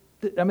just,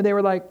 they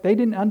were like, they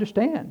didn't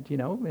understand,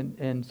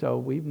 and so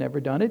we've never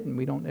done it, and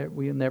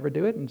we'll never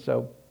do it, and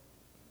so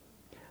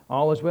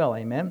all is well,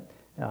 amen.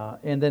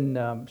 And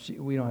then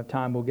we don't have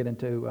time. We'll get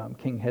into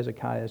King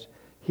Hezekiah's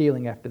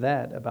healing after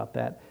that, about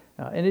that.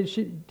 And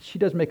she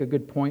does make a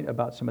good point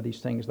about some of these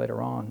things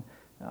later on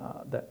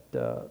that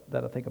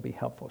I think will be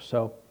helpful.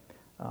 So,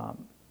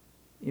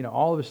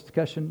 all of this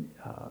discussion,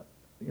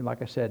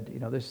 like I said,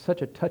 this is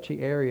such a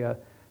touchy area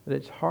that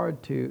it's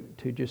hard to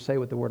just say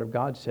what the Word of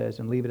God says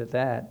and leave it at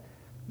that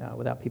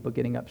without people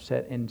getting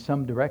upset in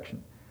some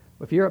direction.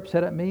 If you're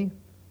upset at me,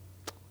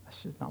 that's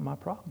just not my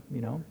problem,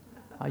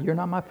 You're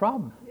not my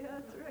problem. Yeah,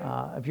 that's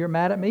right. If you're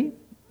mad at me,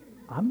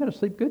 I'm going to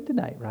sleep good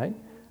tonight, right?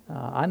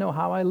 I know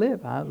how I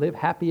live. I live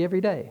happy every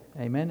day,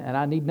 amen? And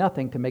I need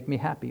nothing to make me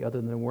happy other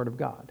than the Word of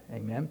God,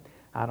 amen?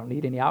 I don't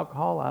need any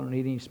alcohol. I don't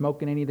need any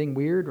smoking anything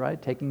weird,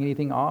 right? Taking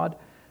anything odd,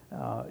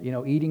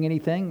 eating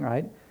anything,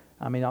 right?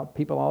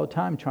 People all the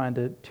time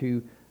trying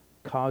to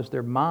cause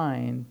their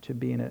mind to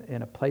be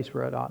in a place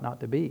where it ought not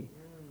to be.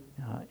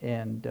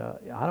 And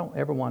I don't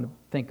ever want to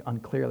think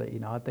unclearly.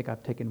 I think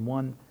I've taken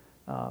one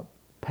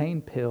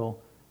pain pill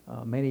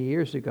many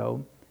years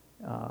ago,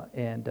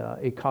 and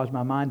it caused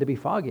my mind to be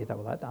foggy. I thought,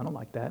 well, I don't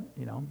like that,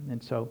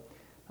 And so,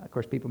 of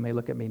course, people may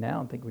look at me now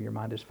and think, well, your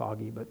mind is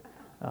foggy,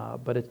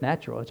 but it's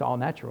natural. It's all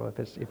natural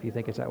if you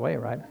think it's that way,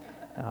 right?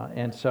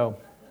 And so,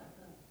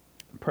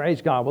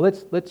 praise God. Well,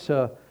 let's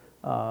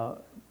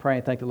pray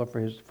and thank the Lord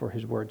for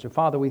His word. So,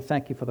 Father, we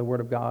thank you for the Word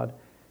of God,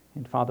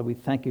 and Father, we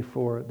thank you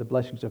for the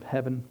blessings of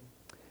heaven,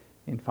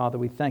 and Father,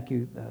 we thank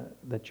you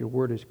that your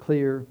word is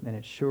clear and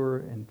it's sure,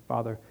 and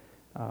Father,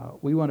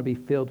 we want to be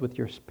filled with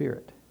your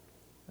Spirit.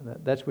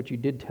 That's what you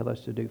did tell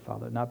us to do,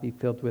 Father, not be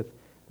filled with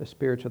the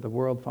spirits of the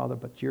world, Father,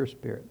 but your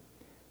Spirit.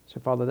 So,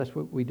 Father, that's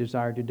what we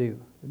desire to do.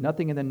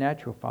 Nothing in the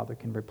natural, Father,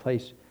 can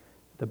replace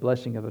the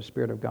blessing of the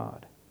Spirit of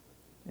God.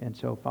 And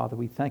so, Father,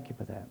 we thank you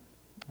for that.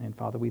 And,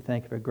 Father, we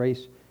thank you for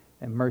grace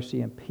and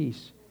mercy and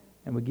peace.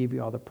 And we give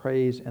you all the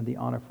praise and the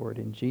honor for it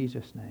in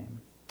Jesus' name.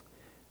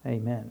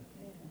 Amen.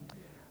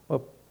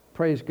 Well,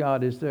 praise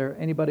God. Is there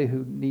anybody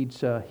who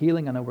needs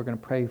healing? I know we're going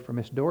to pray for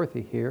Miss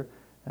Dorothy here.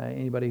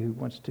 Anybody who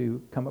wants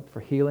to come up for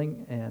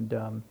healing?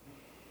 And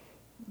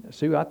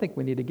Sue, I think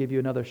we need to give you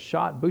another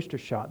booster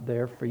shot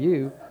there for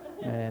you.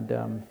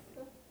 And,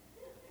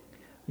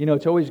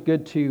 it's always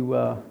good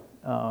to,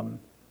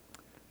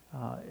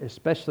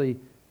 especially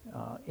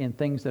in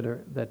things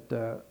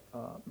that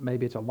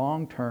maybe it's a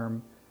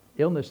long-term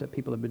illness that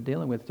people have been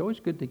dealing with, it's always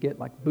good to get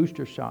like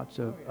booster shots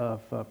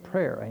of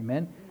prayer,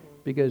 amen?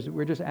 Because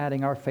we're just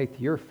adding our faith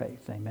to your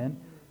faith, amen?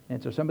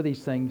 And so some of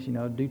these things,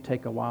 do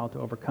take a while to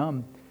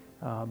overcome,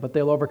 but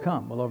they'll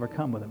overcome. We'll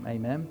overcome with them,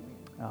 amen?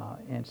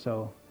 And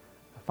so,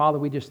 Father,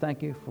 we just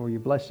thank you for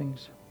your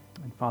blessings.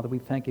 And Father, we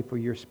thank you for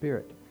your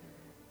Spirit.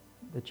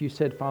 That you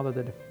said, Father,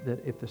 that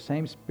if the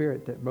same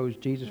Spirit that rose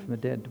Jesus from the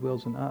dead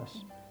dwells in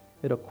us,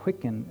 it'll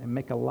quicken and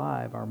make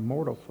alive our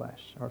mortal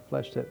flesh, our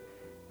flesh that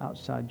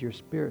outside your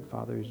Spirit,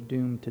 Father, is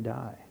doomed to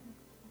die.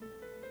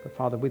 But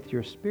Father, with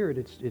your Spirit,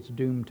 it's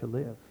doomed to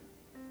live.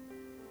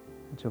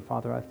 And so,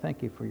 Father, I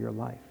thank you for your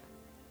life.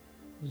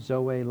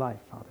 Zoe life,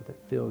 Father,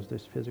 that fills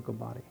this physical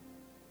body.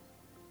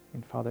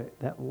 And Father,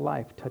 that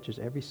life touches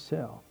every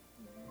cell.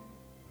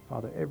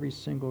 Father, every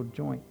single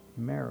joint,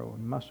 marrow,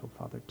 and muscle,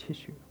 Father,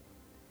 tissue.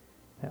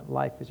 That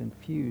life is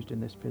infused in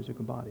this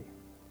physical body.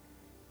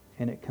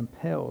 And it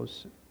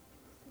compels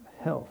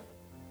health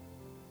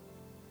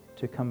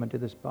to come into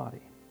this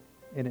body.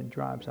 And it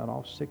drives out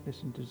all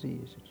sickness and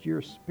disease. It's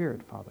your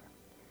Spirit, Father,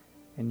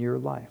 and your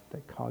life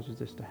that causes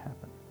this to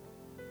happen.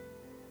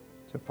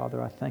 So,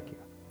 Father, I thank you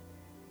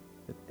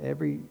that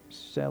every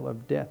cell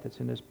of death that's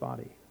in this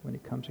body, when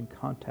it comes in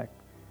contact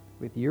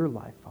with your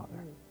life, Father,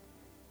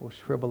 will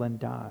shrivel and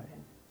die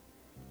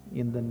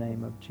in the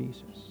name of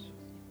Jesus.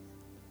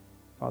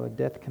 Father,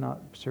 death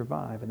cannot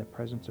survive in the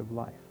presence of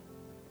life.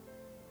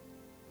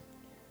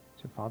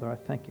 So, Father, I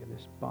thank you.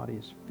 This body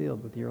is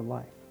filled with your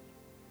life.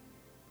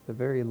 The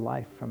very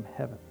life from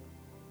heaven.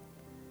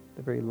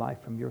 The very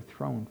life from your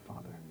throne,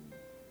 Father.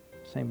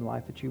 Same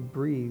life that you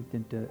breathed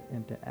into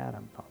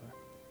Adam, Father.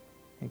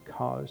 And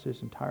caused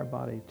his entire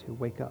body to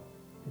wake up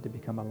and to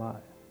become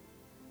alive.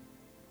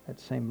 That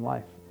same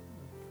life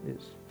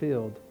is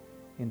filled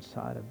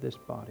inside of this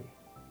body.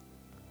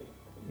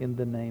 In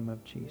the name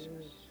of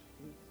Jesus.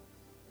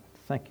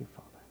 Thank you,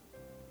 Father.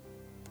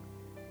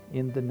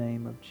 In the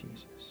name of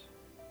Jesus.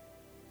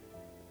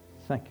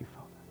 Thank you,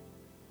 Father.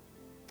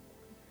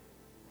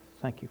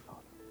 Thank you, Father.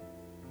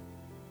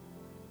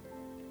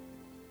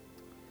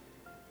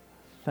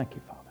 Thank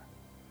you, Father.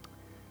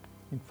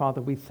 And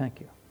Father, we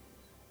thank you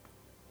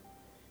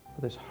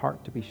for this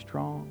heart to be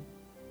strong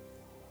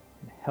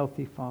and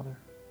healthy, Father.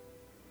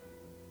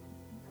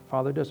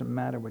 Father, it doesn't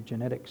matter what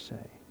genetics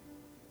say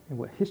and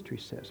what history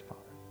says,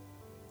 Father.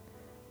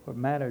 What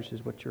matters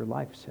is what your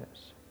life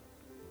says.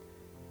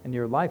 And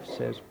your life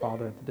says,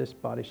 Father, that this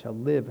body shall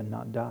live and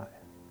not die.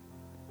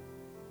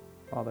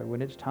 Father, when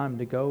it's time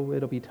to go,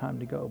 it'll be time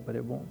to go, but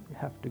it won't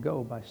have to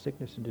go by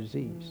sickness and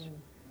disease.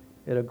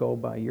 It'll go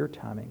by your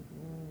timing.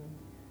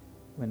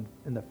 When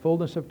in the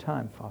fullness of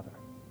time, Father,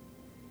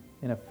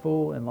 in a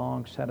full and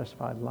long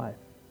satisfied life,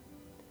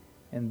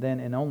 and then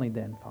and only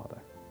then,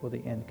 Father, will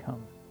the end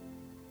come.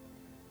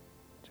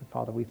 So,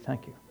 Father, we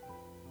thank you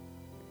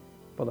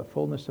for the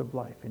fullness of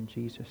life in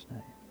Jesus'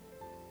 name.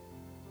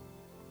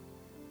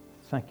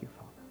 Thank you,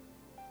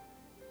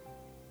 Father.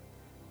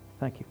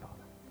 Thank you, Father.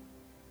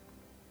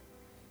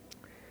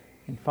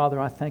 And Father,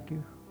 I thank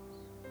you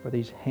for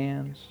these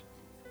hands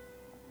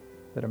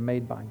that are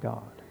made by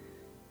God.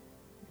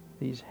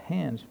 These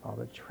hands,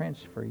 Father,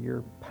 transfer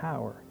your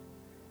power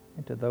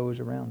into those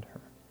around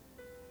her.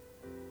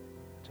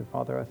 So,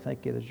 Father, I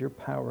thank you that as your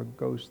power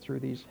goes through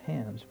these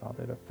hands,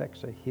 Father, it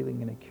affects a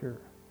healing and a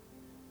cure.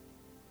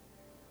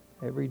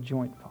 Every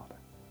joint, Father,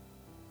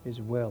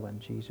 is well in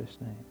Jesus'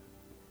 name.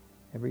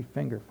 Every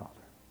finger, Father,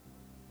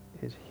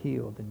 is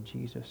healed in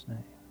Jesus'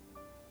 name.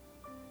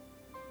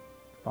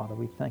 Father,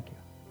 we thank you.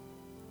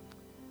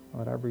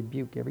 Lord, I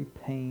rebuke every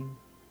pain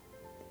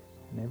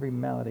and every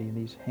malady in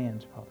these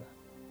hands, Father.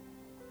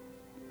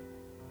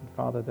 And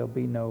Father, there'll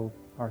be no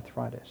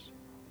arthritis.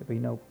 There'll be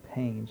no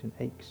pains and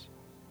aches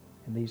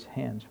in these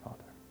hands,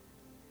 Father.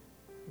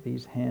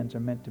 These hands are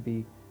meant to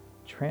be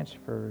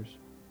transfers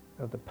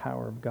of the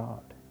power of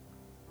God,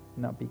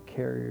 not be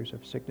carriers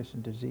of sickness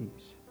and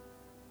disease.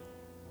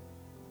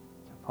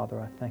 So, Father,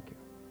 I thank you.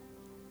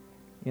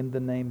 In the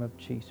name of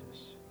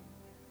Jesus,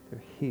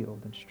 they're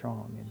healed and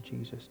strong in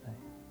Jesus' name.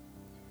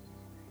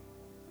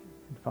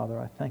 And Father,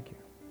 I thank you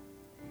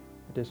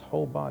that this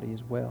whole body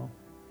is well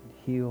and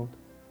healed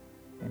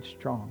and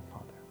strong,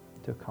 Father,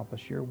 to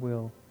accomplish your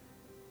will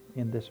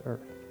in this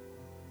earth.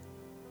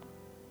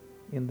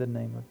 In the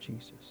name of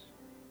Jesus.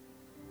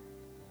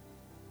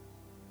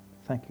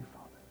 Thank you,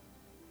 Father.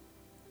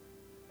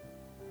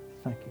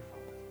 Thank you,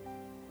 Father.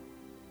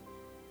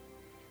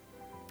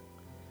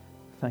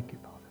 Thank you,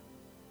 Father.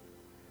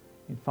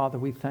 And Father,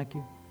 we thank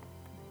you.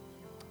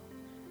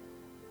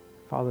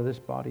 Father, this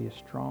body is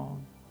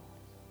strong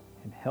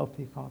and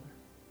healthy, Father,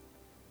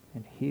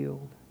 and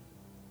healed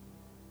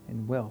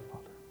and well,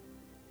 Father.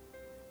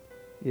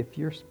 If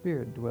your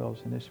Spirit dwells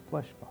in this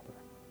flesh, Father,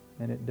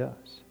 and it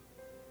does,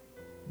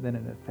 then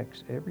it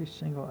affects every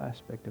single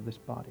aspect of this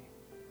body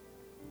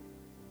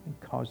and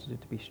causes it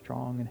to be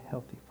strong and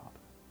healthy, Father.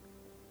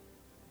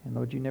 And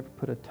Lord, you never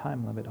put a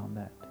time limit on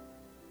that.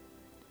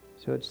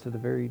 So it's to the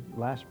very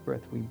last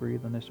breath we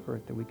breathe on this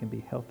earth that we can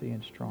be healthy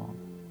and strong.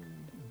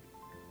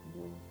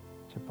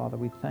 So, Father,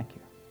 we thank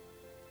you.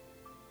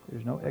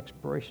 There's no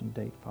expiration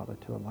date, Father,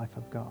 to the life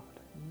of God.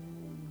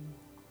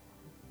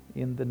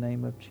 In the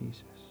name of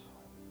Jesus.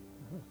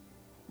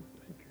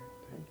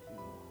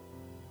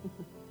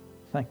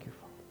 Thank you,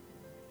 Father.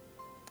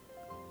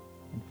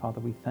 And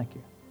Father, we thank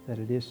you that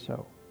it is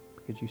so,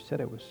 because you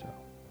said it was so.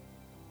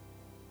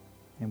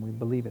 And we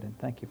believe it and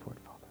thank you for it,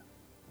 Father.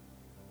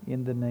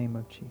 In the name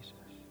of Jesus.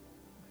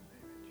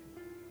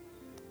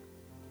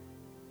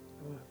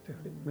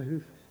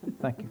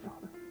 Thank you,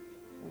 Father.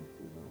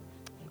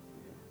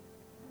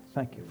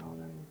 Thank you,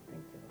 Father.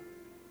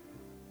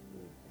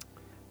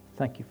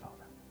 Thank you, Father.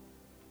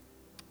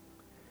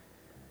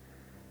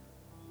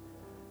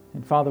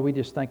 And Father, we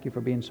just thank you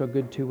for being so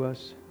good to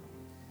us.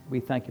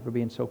 We thank you for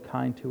being so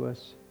kind to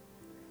us,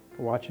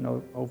 for watching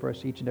over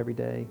us each and every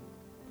day.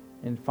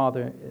 And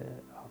Father,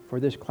 for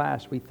this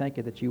class, we thank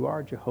you that you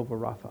are Jehovah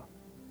Rapha,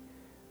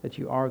 that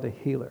you are the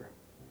healer.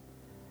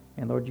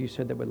 And Lord, you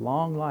said that with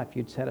long life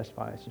you'd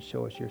satisfy us and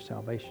show us your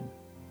salvation.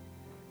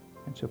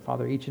 And so,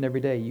 Father, each and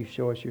every day you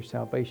show us your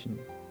salvation,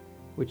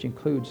 which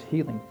includes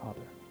healing,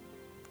 Father.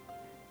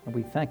 And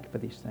we thank you for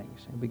these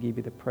things. And we give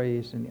you the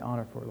praise and the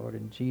honor for it, Lord,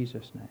 in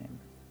Jesus' name.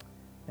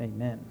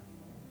 Amen.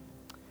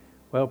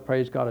 Well,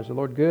 praise God. Is the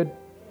Lord good?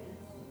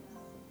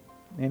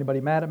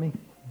 Anybody mad at me?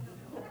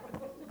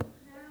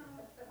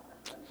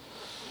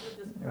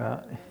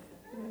 Yeah.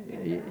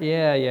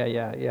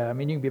 I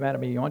mean, you can be mad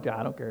at me if you want to.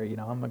 I don't care.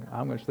 I'm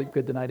going to sleep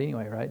good tonight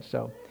anyway, right?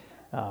 So,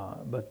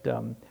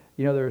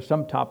 there are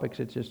some topics.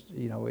 It's just,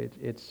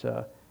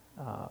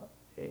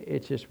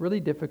 it's just really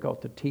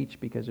difficult to teach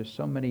because there's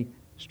so many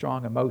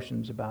strong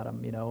emotions about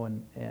them,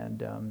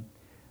 and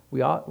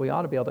we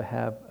ought to be able to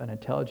have an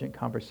intelligent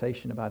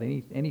conversation about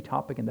any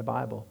topic in the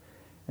Bible,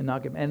 and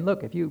not get. And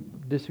look, if you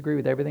disagree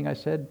with everything I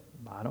said,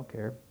 I don't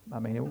care. I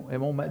mean,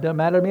 it doesn't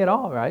matter to me at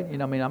all, right? I'm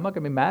not going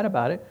to be mad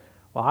about it.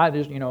 Well, I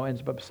just,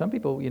 but some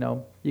people, you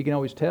can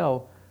always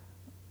tell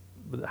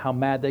how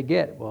mad they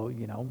get. Well, it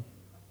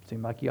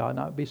seems like you ought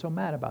not be so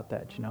mad about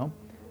that,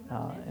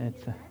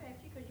 It's.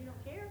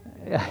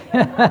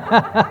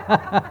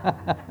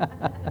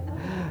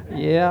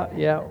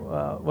 Yeah.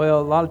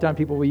 Well, a lot of times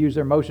people will use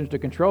their emotions to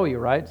control you,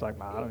 right? It's like,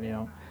 well, I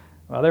don't,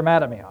 well, they're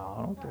mad at me. Oh,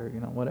 I don't care,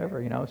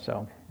 whatever,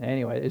 So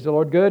anyway, is the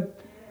Lord good?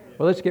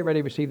 Well, let's get ready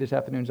to receive this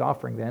afternoon's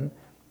offering then.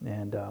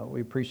 And we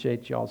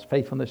appreciate y'all's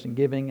faithfulness in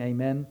giving.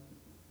 Amen.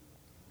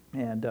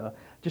 And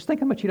just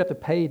think how much you'd have to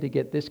pay to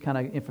get this kind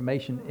of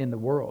information in the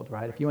world,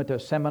 right? If you went to a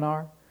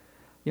seminar,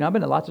 I've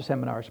been to lots of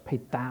seminars,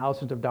 paid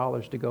thousands of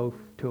dollars to go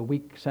to a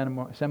week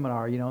seminar.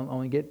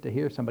 Only get to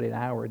hear somebody an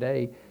hour a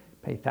day,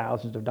 pay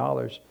thousands of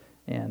dollars.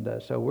 And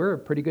so we're a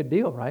pretty good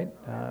deal, right?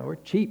 We're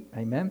cheap,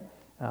 amen?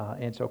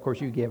 And so, of course,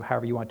 you give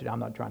however you want to. I'm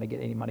not trying to get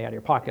any money out of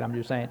your pocket. I'm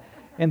just saying,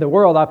 in the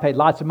world, I paid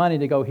lots of money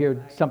to go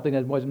hear something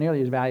that wasn't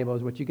nearly as valuable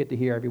as what you get to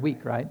hear every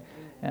week, right?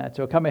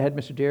 So come ahead,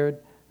 Mr. Jared.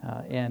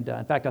 In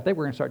fact, I think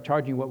we're going to start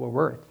charging you what we're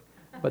worth.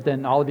 But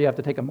then all of you have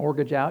to take a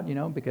mortgage out,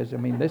 because,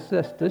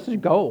 this is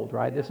gold,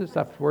 right? This is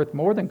stuff worth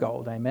more than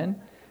gold, amen?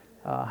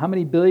 How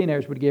many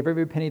billionaires would give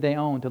every penny they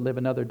own to live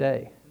another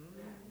day?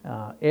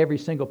 Every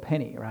single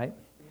penny, right?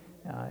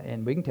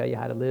 And we can tell you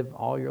how to live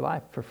all your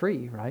life for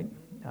free, right?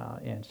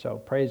 And so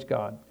praise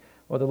God.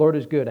 Well, the Lord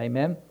is good,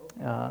 amen?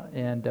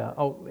 And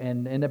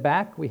in the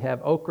back we have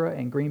okra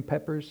and green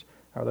peppers.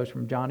 Are those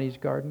from Johnny's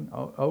garden?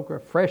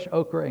 Fresh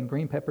okra and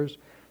green peppers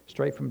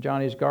straight from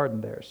Johnny's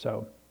garden there.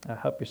 So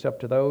help yourself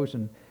to those.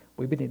 And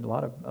we've been eating a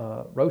lot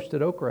of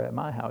roasted okra at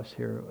my house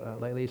here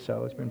lately,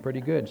 so it's been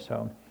pretty good.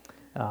 So,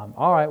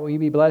 all right, well, you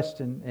be blessed,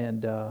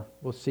 and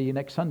we'll see you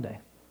next Sunday.